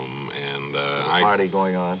 rumpus room, and there's a party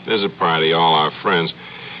going on. There's a party, all our friends,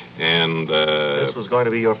 and this was going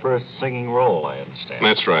to be your first singing role, I understand.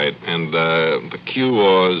 That's right, and the cue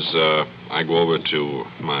was I go over to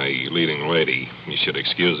my leading lady, you should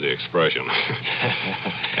excuse the expression,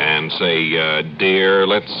 and say, dear,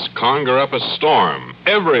 let's conjure up a storm,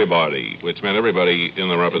 everybody, which meant everybody in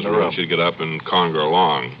the rumpus room should get up and conjure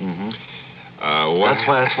along. Mm-hmm.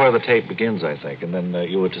 That's where the tape begins, I think, and then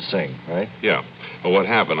you were to sing, right? Yeah. Well, what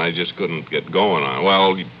happened? I just couldn't get going on it.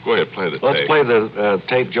 Well, go ahead, play the tape. Let's play the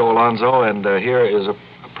tape, Joe Alonzo, and here is a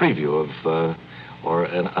preview of, or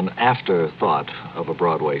an afterthought of a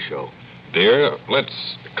Broadway show. Dear, let's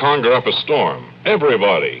conjure up a storm.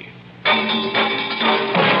 Everybody.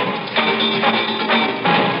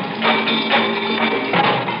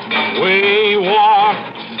 We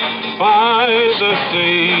walked by the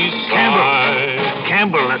seaside.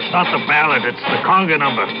 Campbell, that's not the ballad. It's the conga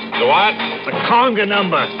number. The what? The conga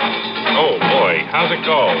number. Oh, boy. How's it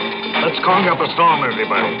go? Let's conga up a storm,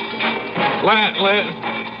 everybody.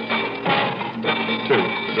 2,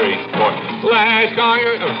 3, 4. Let's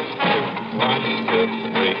conga. 1,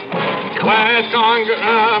 2, 3. Let's conga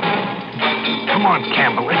up. Come on,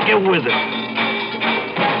 Campbell. Let's get with it.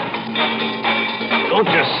 Don't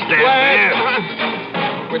just stand there.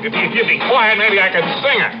 If you'd be quiet, maybe I could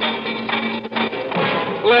sing it.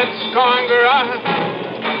 Let's conjure up.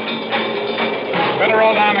 Better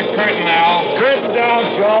roll down the curtain now. Curtain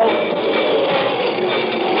down, Joe.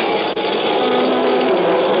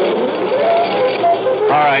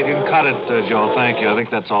 All right. right, you can cut it, Joe. Thank you. I think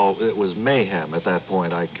that's all. It was mayhem at that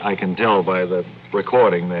point. I can tell by the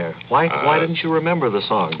recording there. Why didn't you remember the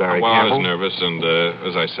song, Barry Well, Campbell? I was nervous, and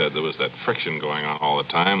as I said, there was that friction going on all the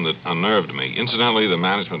time that unnerved me. Incidentally, the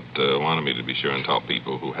management wanted me to be sure and tell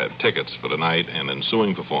people who had tickets for the night and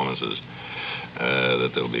ensuing performances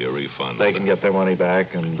that there'll be a refund. They can get their money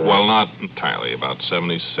back and... Well, not entirely. About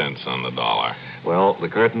 70 cents on the dollar. Well, the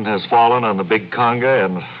curtain has fallen on the big conga,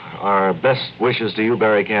 and our best wishes to you,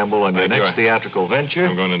 Barry Campbell, on your Thank you. next theatrical venture.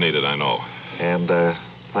 I'm going to need it, I know. And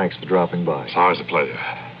thanks for dropping by. It's always a pleasure.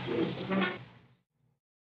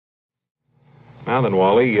 Now then,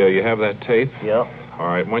 Wally, you have that tape? Yep. All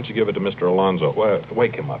right, why don't you give it to Mr. Alonzo? Well,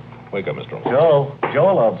 wake him up. Wake up, Mr. Alonzo. Joe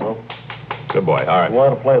Alonzo. Good boy. All right. You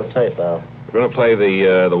want to play the tape now? We're going to play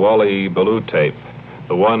the Wally Ballou tape,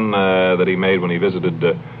 the one that he made when he visited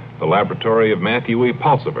the laboratory of Matthew E.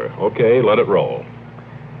 Pulsifer. Okay, let it roll.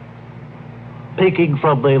 Peeking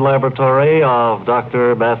from the laboratory of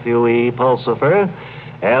Dr. Matthew E. Pulsifer,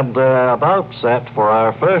 and about set for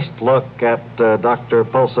our first look at Dr.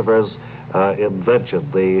 Pulsifer's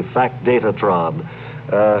invention, the fact datatron.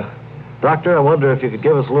 Doctor, I wonder if you could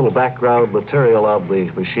give us a little background material on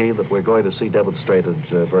the machine that we're going to see demonstrated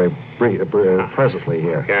very presently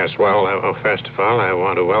here. Yes, well, first of all, I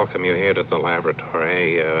want to welcome you here to the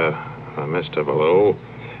laboratory, Mr. Ballou.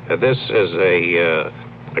 This is a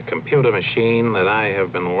computer machine that I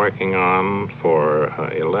have been working on for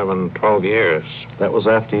 11, 12 years. That was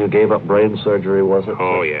after you gave up brain surgery, was it?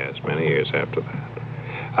 Oh, yes, many years after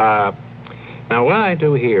that. Now, what I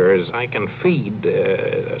do here is I can feed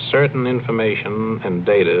certain information and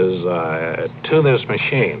data to this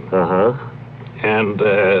machine. Uh-huh. And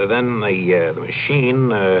then the machine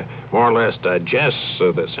more or less digests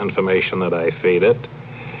this information that I feed it,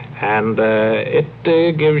 and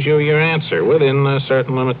it gives you your answer within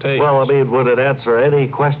certain limitations. Well, I mean, would it answer any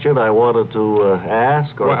question I wanted to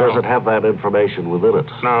ask, or does it have that information within it?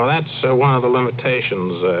 No, that's one of the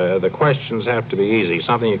limitations. The questions have to be easy,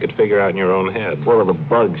 something you could figure out in your own head. One of the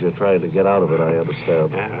bugs you're trying to get out of it, I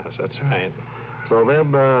understand. Yes, that's right. So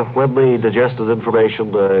then, when the digested information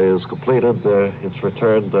is completed, it's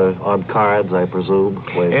returned on cards, I presume.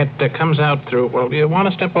 It comes out through... Well, you want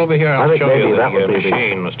to step over here? I'll show you the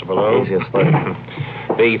machine, Mr. Ballou. Easiest thing.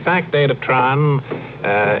 The fact datatron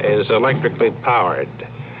is electrically powered.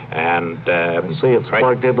 And see, it's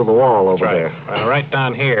plugged into the wall over there. Right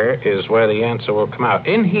down here is where the answer will come out.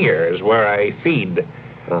 In here is where I feed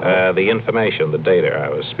the information, the data I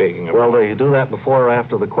was speaking about. Well, do you do that before or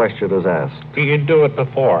after the question is asked? You do it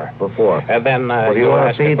before. Before. And then well, you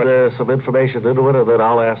want to feed some information into it, and then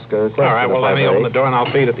I'll ask a question. All right, well, let me open the door, and I'll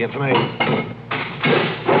feed it the information.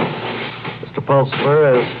 Mr.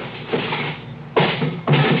 Pulsifer is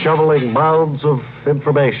shoveling mounds of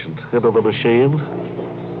information into the machine,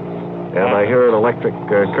 and I hear an electric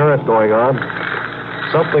current going on.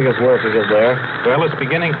 Something is working in there. Well, it's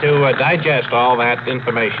beginning to digest all that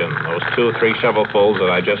information, those 2 or 3 shovelfuls that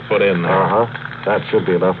I just put in there. Uh-huh. That should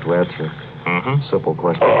be enough to answer. Mm-hmm. Simple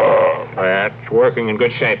question. That's working in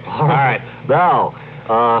good shape. All right. Now,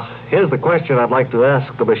 here's the question I'd like to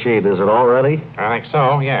ask the machine. Is it all ready? I think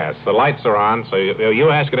so, yes. The lights are on, so you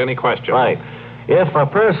ask it any question. Right. If a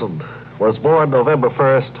person was born November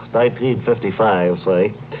 1st, 1955,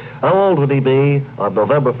 say, how old would he be on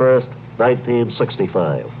November 1st,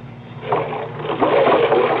 1965?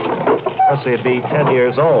 Let's see, it'd be 10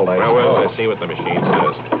 years old, I suppose. Well, we'll see what the machine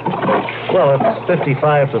says. Well, it's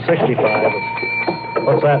 55 to 65.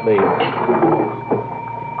 What's that mean?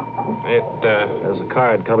 There's a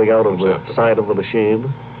card coming out of the side of the machine.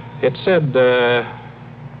 It said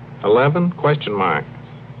 11, question mark.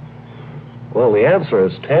 Well, the answer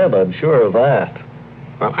is 10, I'm sure of that.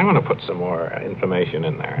 Well, I'm going to put some more information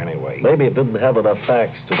in there anyway. Maybe it didn't have enough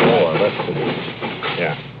facts to go on. That's the reason.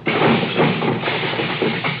 Yeah.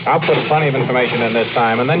 I'll put plenty of information in this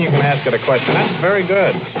time, and then you can ask it a question. That's very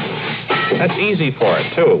good. That's easy for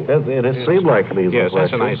it, too. It seemed like an easy question. Yes,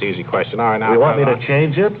 that's a nice, easy question. All right, now... You want me to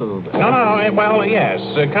change it? No. Well, yes.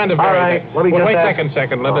 Kind of all very... right. Let me wait a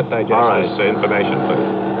second. Let it digest this information,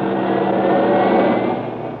 please.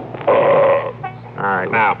 All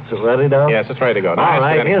right, now. Is it ready now? Yes, it's ready to go. Now, all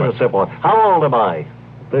right, here's a simple one. How old am I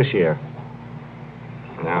this year?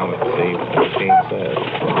 Now, let's see what the machine says.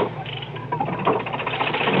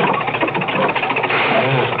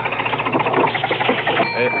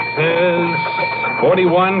 It says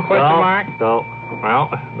 41, question mark? No. Well,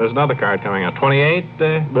 there's another card coming out. 28?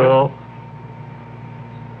 No.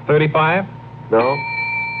 35? No.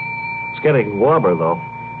 It's getting warmer, though.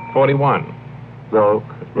 41? No.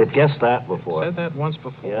 It guessed that before. Said that once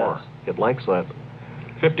before. Yes, it likes that.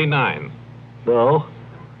 59? No.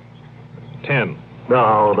 10.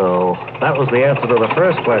 No. That was the answer to the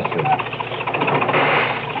first question.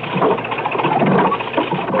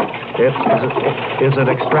 Is it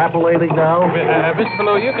extrapolating now? Mr.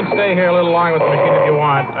 Ballou, you can stay here a little longer with the machine if you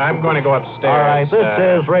want. I'm going to go upstairs. All right,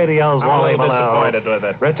 this is Radio's Wally I'm a little Ballou. disappointed with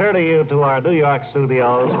it. Returning you to our New York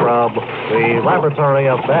studios from the laboratory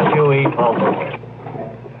of Matthew E. Paulson.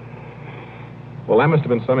 Well, that must have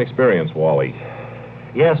been some experience, Wally.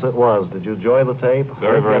 Yes, it was. Did you enjoy the tape?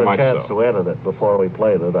 Very, very much I didn't get a chance so. to edit it before we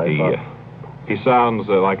played it, I thought. He sounds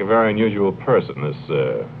like a very unusual person, this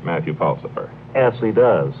Matthew Pulsifer. Yes, he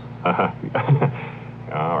does.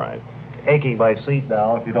 All right. Aching my seat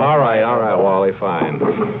now, if you don't All right, mind. Wally, fine.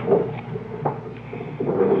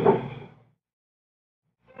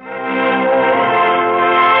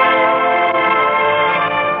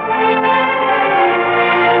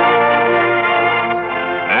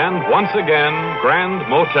 And once again, Grand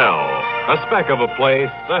Motel. A speck of a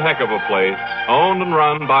place, a heck of a place, owned and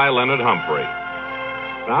run by Leonard Humphrey.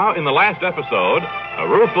 Now, in the last episode, a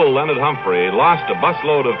rueful Leonard Humphrey lost a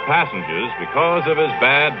busload of passengers because of his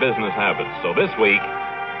bad business habits. So this week,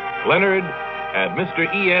 Leonard had Mr.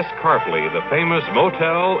 E.S. Carpley, the famous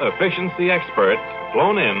motel efficiency expert,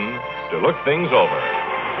 flown in to look things over.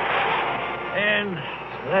 And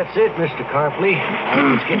that's it, Mr. Carpley.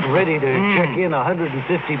 I was getting ready to check in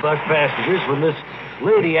 150 bus passengers when this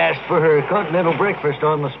lady asked for her continental breakfast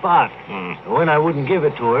on the spot. When I wouldn't give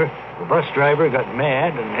it to her, the bus driver got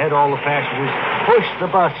mad and had all the passengers push the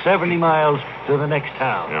bus 70 miles to the next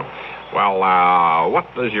town. Yeah. Well, what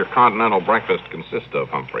does your continental breakfast consist of,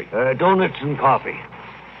 Humphrey? Donuts and coffee.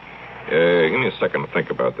 Give me a second to think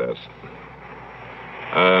about this.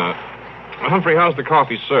 Humphrey, how's the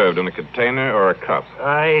coffee served, in a container or a cup?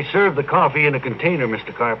 I serve the coffee in a container,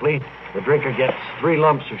 Mr. Carpley. The drinker gets 3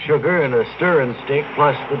 lumps of sugar and a stirring stick,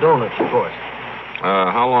 plus the donuts, of course.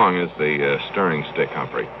 How long is the stirring stick,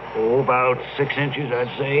 Humphrey? Oh, about 6 inches, I'd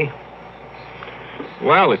say.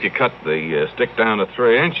 Well, if you cut the stick down to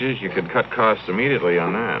 3 inches, you could cut costs immediately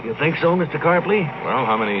on that. You think so, Mr. Carpley? Well,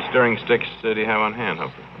 how many stirring sticks do you have on hand,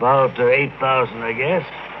 Humphrey? About 8,000, I guess.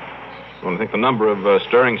 Well, I think the number of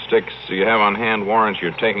stirring sticks you have on hand warrants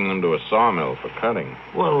your taking them to a sawmill for cutting.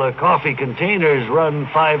 Well, the coffee containers run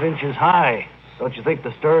 5 inches high. Don't you think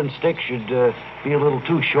the stirring stick should be a little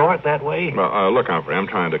too short that way? Well, look, Humphrey, I'm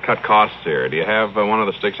trying to cut costs here. Do you have one of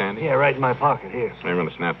the sticks handy? Yeah, right in my pocket here. I'm going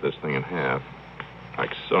to snap this thing in half.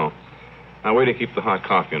 Like so. Now, where do you keep the hot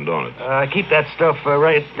coffee and donuts? I keep that stuff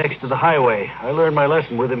right next to the highway. I learned my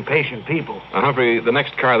lesson with impatient people. Humphrey, the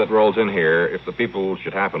next car that rolls in here, if the people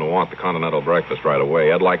should happen to want the continental breakfast right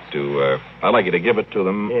away, I'd like you to give it to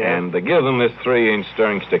them and give them this 3-inch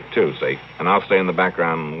stirring stick, too, see? And I'll stay in the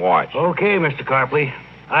background and watch. Okay, Mr. Carpley.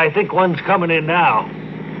 I think one's coming in now.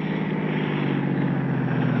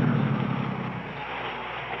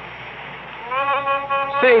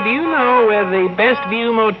 Say, do you know where the Best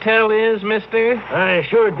View Motel is, mister? I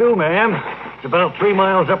sure do, ma'am. It's about 3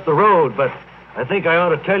 miles up the road, but I think I ought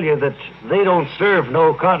to tell you that they don't serve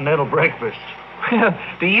no continental breakfast. Well,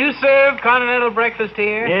 do you serve continental breakfast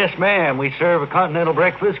here? Yes, ma'am. We serve a continental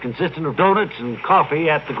breakfast consisting of donuts and coffee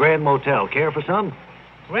at the Grand Motel. Care for some?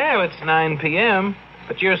 Well, it's 9 p.m.,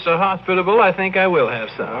 but you're so hospitable, I think I will have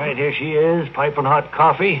some. All right, here she is, piping hot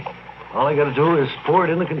coffee. All I got to do is pour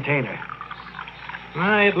it in the container.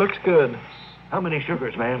 It looks good. How many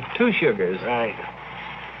sugars, ma'am? 2 sugars. Right.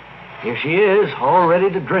 Here she is, all ready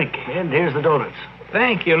to drink. And here's the donuts.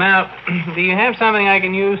 Thank you. Now, do you have something I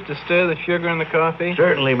can use to stir the sugar in the coffee?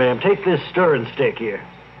 Certainly, ma'am. Take this stirring stick here.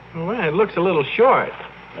 Well, it looks a little short.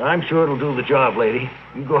 I'm sure it'll do the job, lady.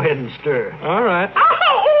 You go ahead and stir. All right.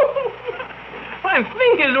 Ow! My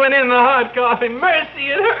fingers went in the hot coffee. Mercy,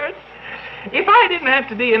 it hurts. If I didn't have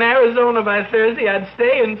to be in Arizona by Thursday, I'd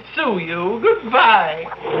stay and sue you. Goodbye.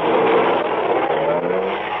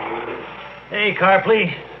 Hey,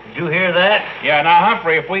 Carpley, did you hear that? Yeah, now,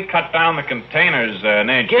 Humphrey, if we cut down the containers an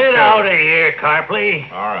inch... Get out of here,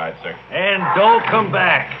 Carpley. All right, sir. And don't come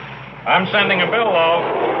back. I'm sending a bill,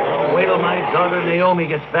 though. Wait till my daughter Naomi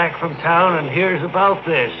gets back from town and hears about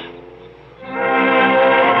this.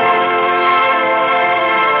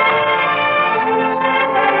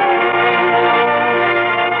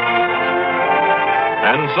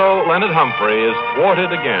 And so Leonard Humphrey is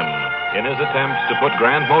thwarted again in his attempts to put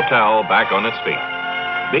Grand Motel back on its feet.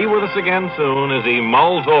 Be with us again soon as he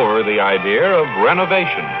mulls over the idea of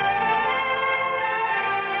renovation.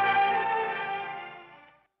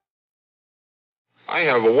 I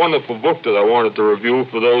have a wonderful book that I wanted to review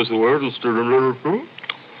for those who are interested in literature.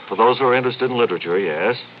 For those who are interested in literature,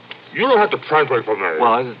 yes. You don't have to translate for me.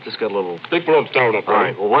 Well, I just got a little... People don't stand up. All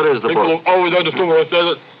right, well, what is the book? People always understand what I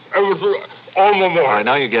said. everything on the All right, mark.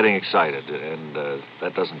 now you're getting excited, and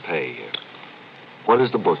that doesn't pay here. What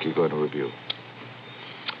is the book you're going to review?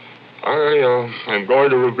 I am going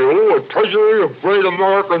to review A Treasury of Great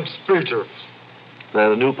American Speeches. Is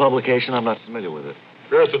that a new publication? I'm not familiar with it.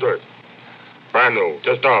 Yes, it is. Brand new,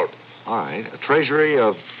 just out. All right, a treasury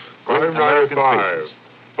of great American $5.95. speeches.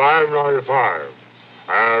 $5.95.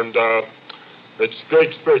 And it's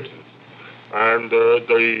great speeches. And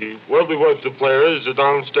the wealthy Webster players are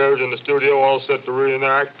downstairs in the studio all set to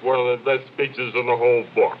reenact one of the best speeches in the whole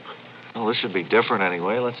book. Oh, this should be different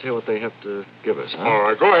anyway. Let's hear what they have to give us, huh? All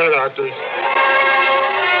right, go ahead, actors.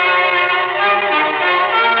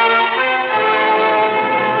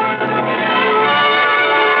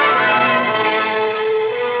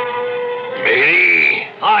 Matey,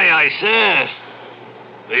 Aye, sir.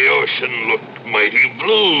 the ocean looked mighty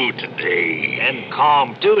blue today. And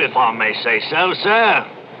calm, too, if I may say so, sir.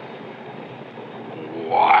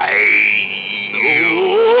 Why,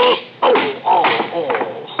 you...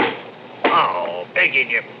 Oh, begging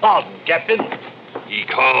your pardon, Captain. You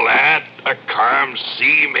call that a calm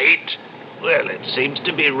sea, mate? Well, it seems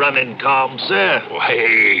to be running calm, sir. Why,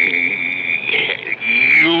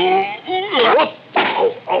 you...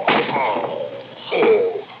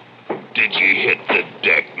 Oh, did you hit the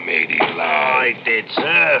deck, matey lad? I did,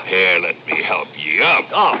 sir. Here, let me help you up.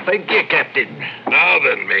 Oh, thank you, Captain. Now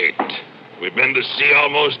then, mate, we've been to sea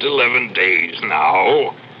almost 11 days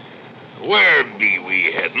now. Where be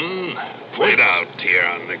we heading? Point out here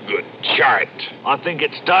on the good chart. I think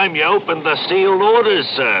it's time you opened the sealed orders,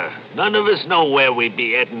 sir. None of us know where we'd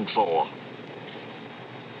be heading for.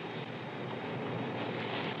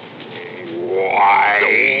 Why,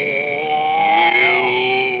 you...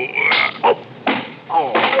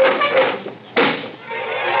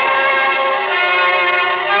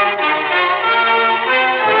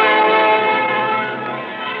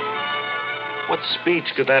 What speech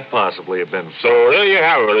could that possibly have been? So there you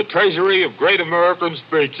have it, A Treasury of Great American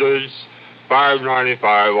Speeches,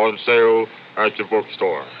 $5.95 on sale at your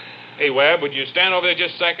bookstore. Hey, Webb, would you stand over there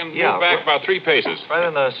just a second? Yeah, Move back about 3 paces. Right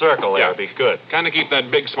in the circle there. Yeah. Would be good. Kind of keep that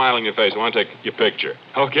big smile on your face. I want to take your picture.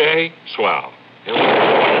 Okay? Swell.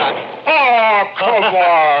 Oh, come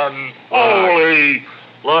on. Holy...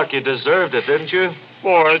 Look, you deserved it, didn't you?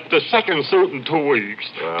 Boy, it's the second suit in 2 weeks.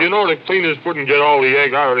 Well. Do you know the cleaners couldn't get all the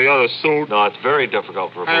egg out of the other suit? No, it's very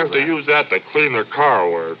difficult to remove I have to that. use that to clean the car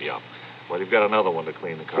with. Yeah. Well, you've got another one to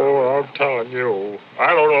clean the car. Oh, I'm telling you.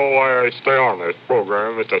 I don't know why I stay on this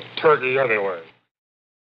program. It's a turkey anyway.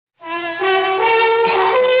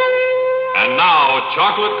 And now,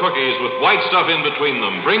 chocolate cookies with white stuff in between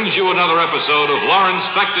them brings you another episode of Lawrence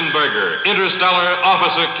Fechtenberger, Interstellar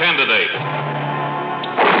Officer Candidate.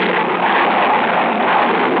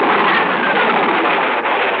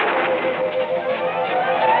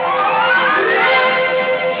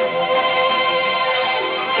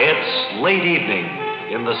 It's late evening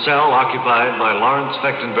in the cell occupied by Lawrence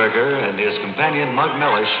Fechtenberger and his companion Mug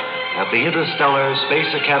Mellish at the Interstellar Space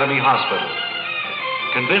Academy Hospital.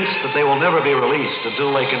 Convinced that they will never be released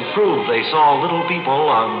until they can prove they saw little people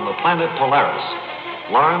on the planet Polaris,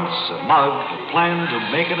 Lawrence and Mug have planned to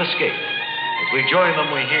make an escape. As we join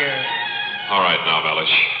them, we hear... All right, now,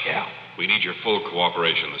 Mellish. Yeah. We need your full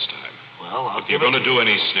cooperation this time. Well, I'll If you're going to do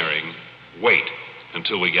any sneering, wait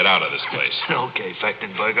until we get out of this place. Okay,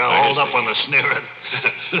 Fechtenberger, hold up on the sneering.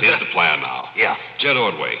 Here's the plan now. Yeah. Jet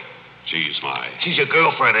Ordway. She's She's your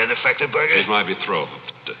girlfriend, isn't it, Fechtenberger? She's my betrothed.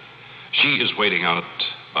 She is waiting out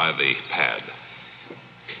by the pad.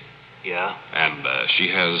 Yeah? And she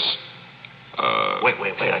has... Wait.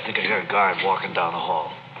 I think I hear a guard walking down the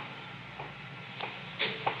hall.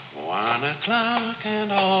 1 o'clock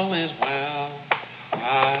and all is well.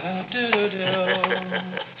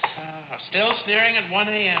 Still sneering at 1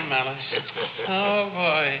 a.m., Mellish. Oh,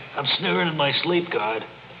 boy. I'm sneering in my sleep, guard.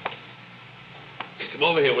 Come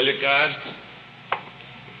over here, will you, guard?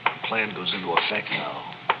 Plan goes into effect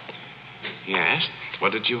now. Yes?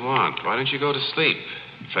 What did you want? Why don't you go to sleep,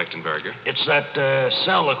 Fechtenberger? It's that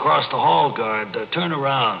cell across the hall, guard. Turn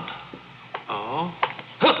around. Oh?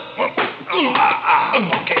 Okay.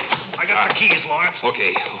 I got the keys, Lawrence.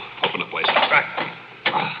 Okay. Open the place. Right.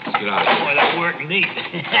 Get out. Boy, that worked neat.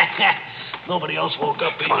 Nobody else woke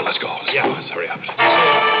up either. Come on, let's go. Let's go. Let's hurry up.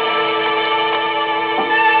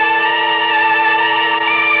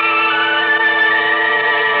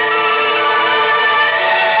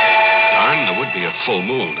 Darn, there would be a full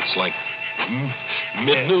moon. It's like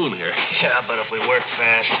mid-noon here. Yeah, but if we work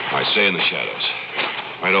fast... I stay in the shadows.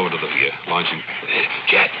 Right over to the launching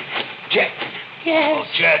pad. Jet. Yes. Oh,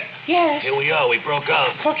 Chet. Yes. Here we are. We broke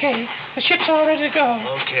out. Okay. The ship's all ready to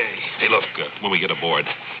go. Okay. Hey, look, when we get aboard,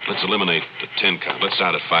 let's eliminate the 10 count. Let's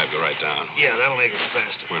start at 5, go right down. Yeah, that'll make us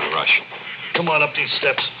faster. We're in a rush. Come on up these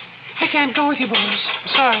steps. I can't go with you, boys. I'm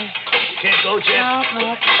sorry. Can't go, Chet?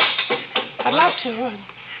 No. I'd love to.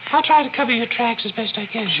 I'll try to cover your tracks as best I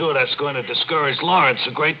can. Sure, that's going to discourage Lawrence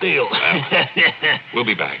a great deal. We'll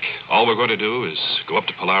be back. All we're going to do is go up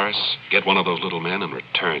to Polaris, get one of those little men, and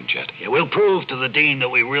return, Jet. Yeah, we'll prove to the Dean that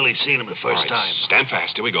we really seen him the first time. Stand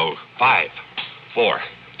fast. Here we go. 5, 4,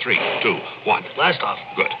 3, 2, 1. Blast off.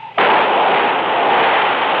 Good.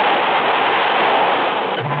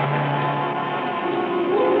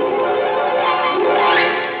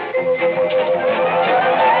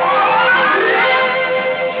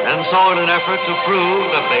 And so, in an effort to prove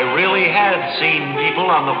that they really had seen people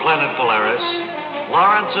on the planet Polaris,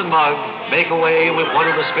 Lawrence and Mugg make away with one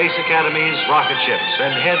of the Space Academy's rocket ships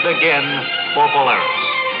and head again for Polaris.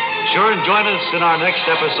 Be sure and join us in our next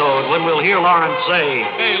episode when we'll hear Lawrence say,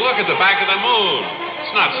 Hey, look at the back of the moon.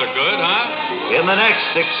 It's not so good, huh? in the next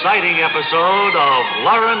exciting episode of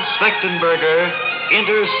Lawrence Fechtenberger,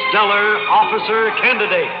 Interstellar Officer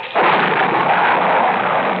Candidate.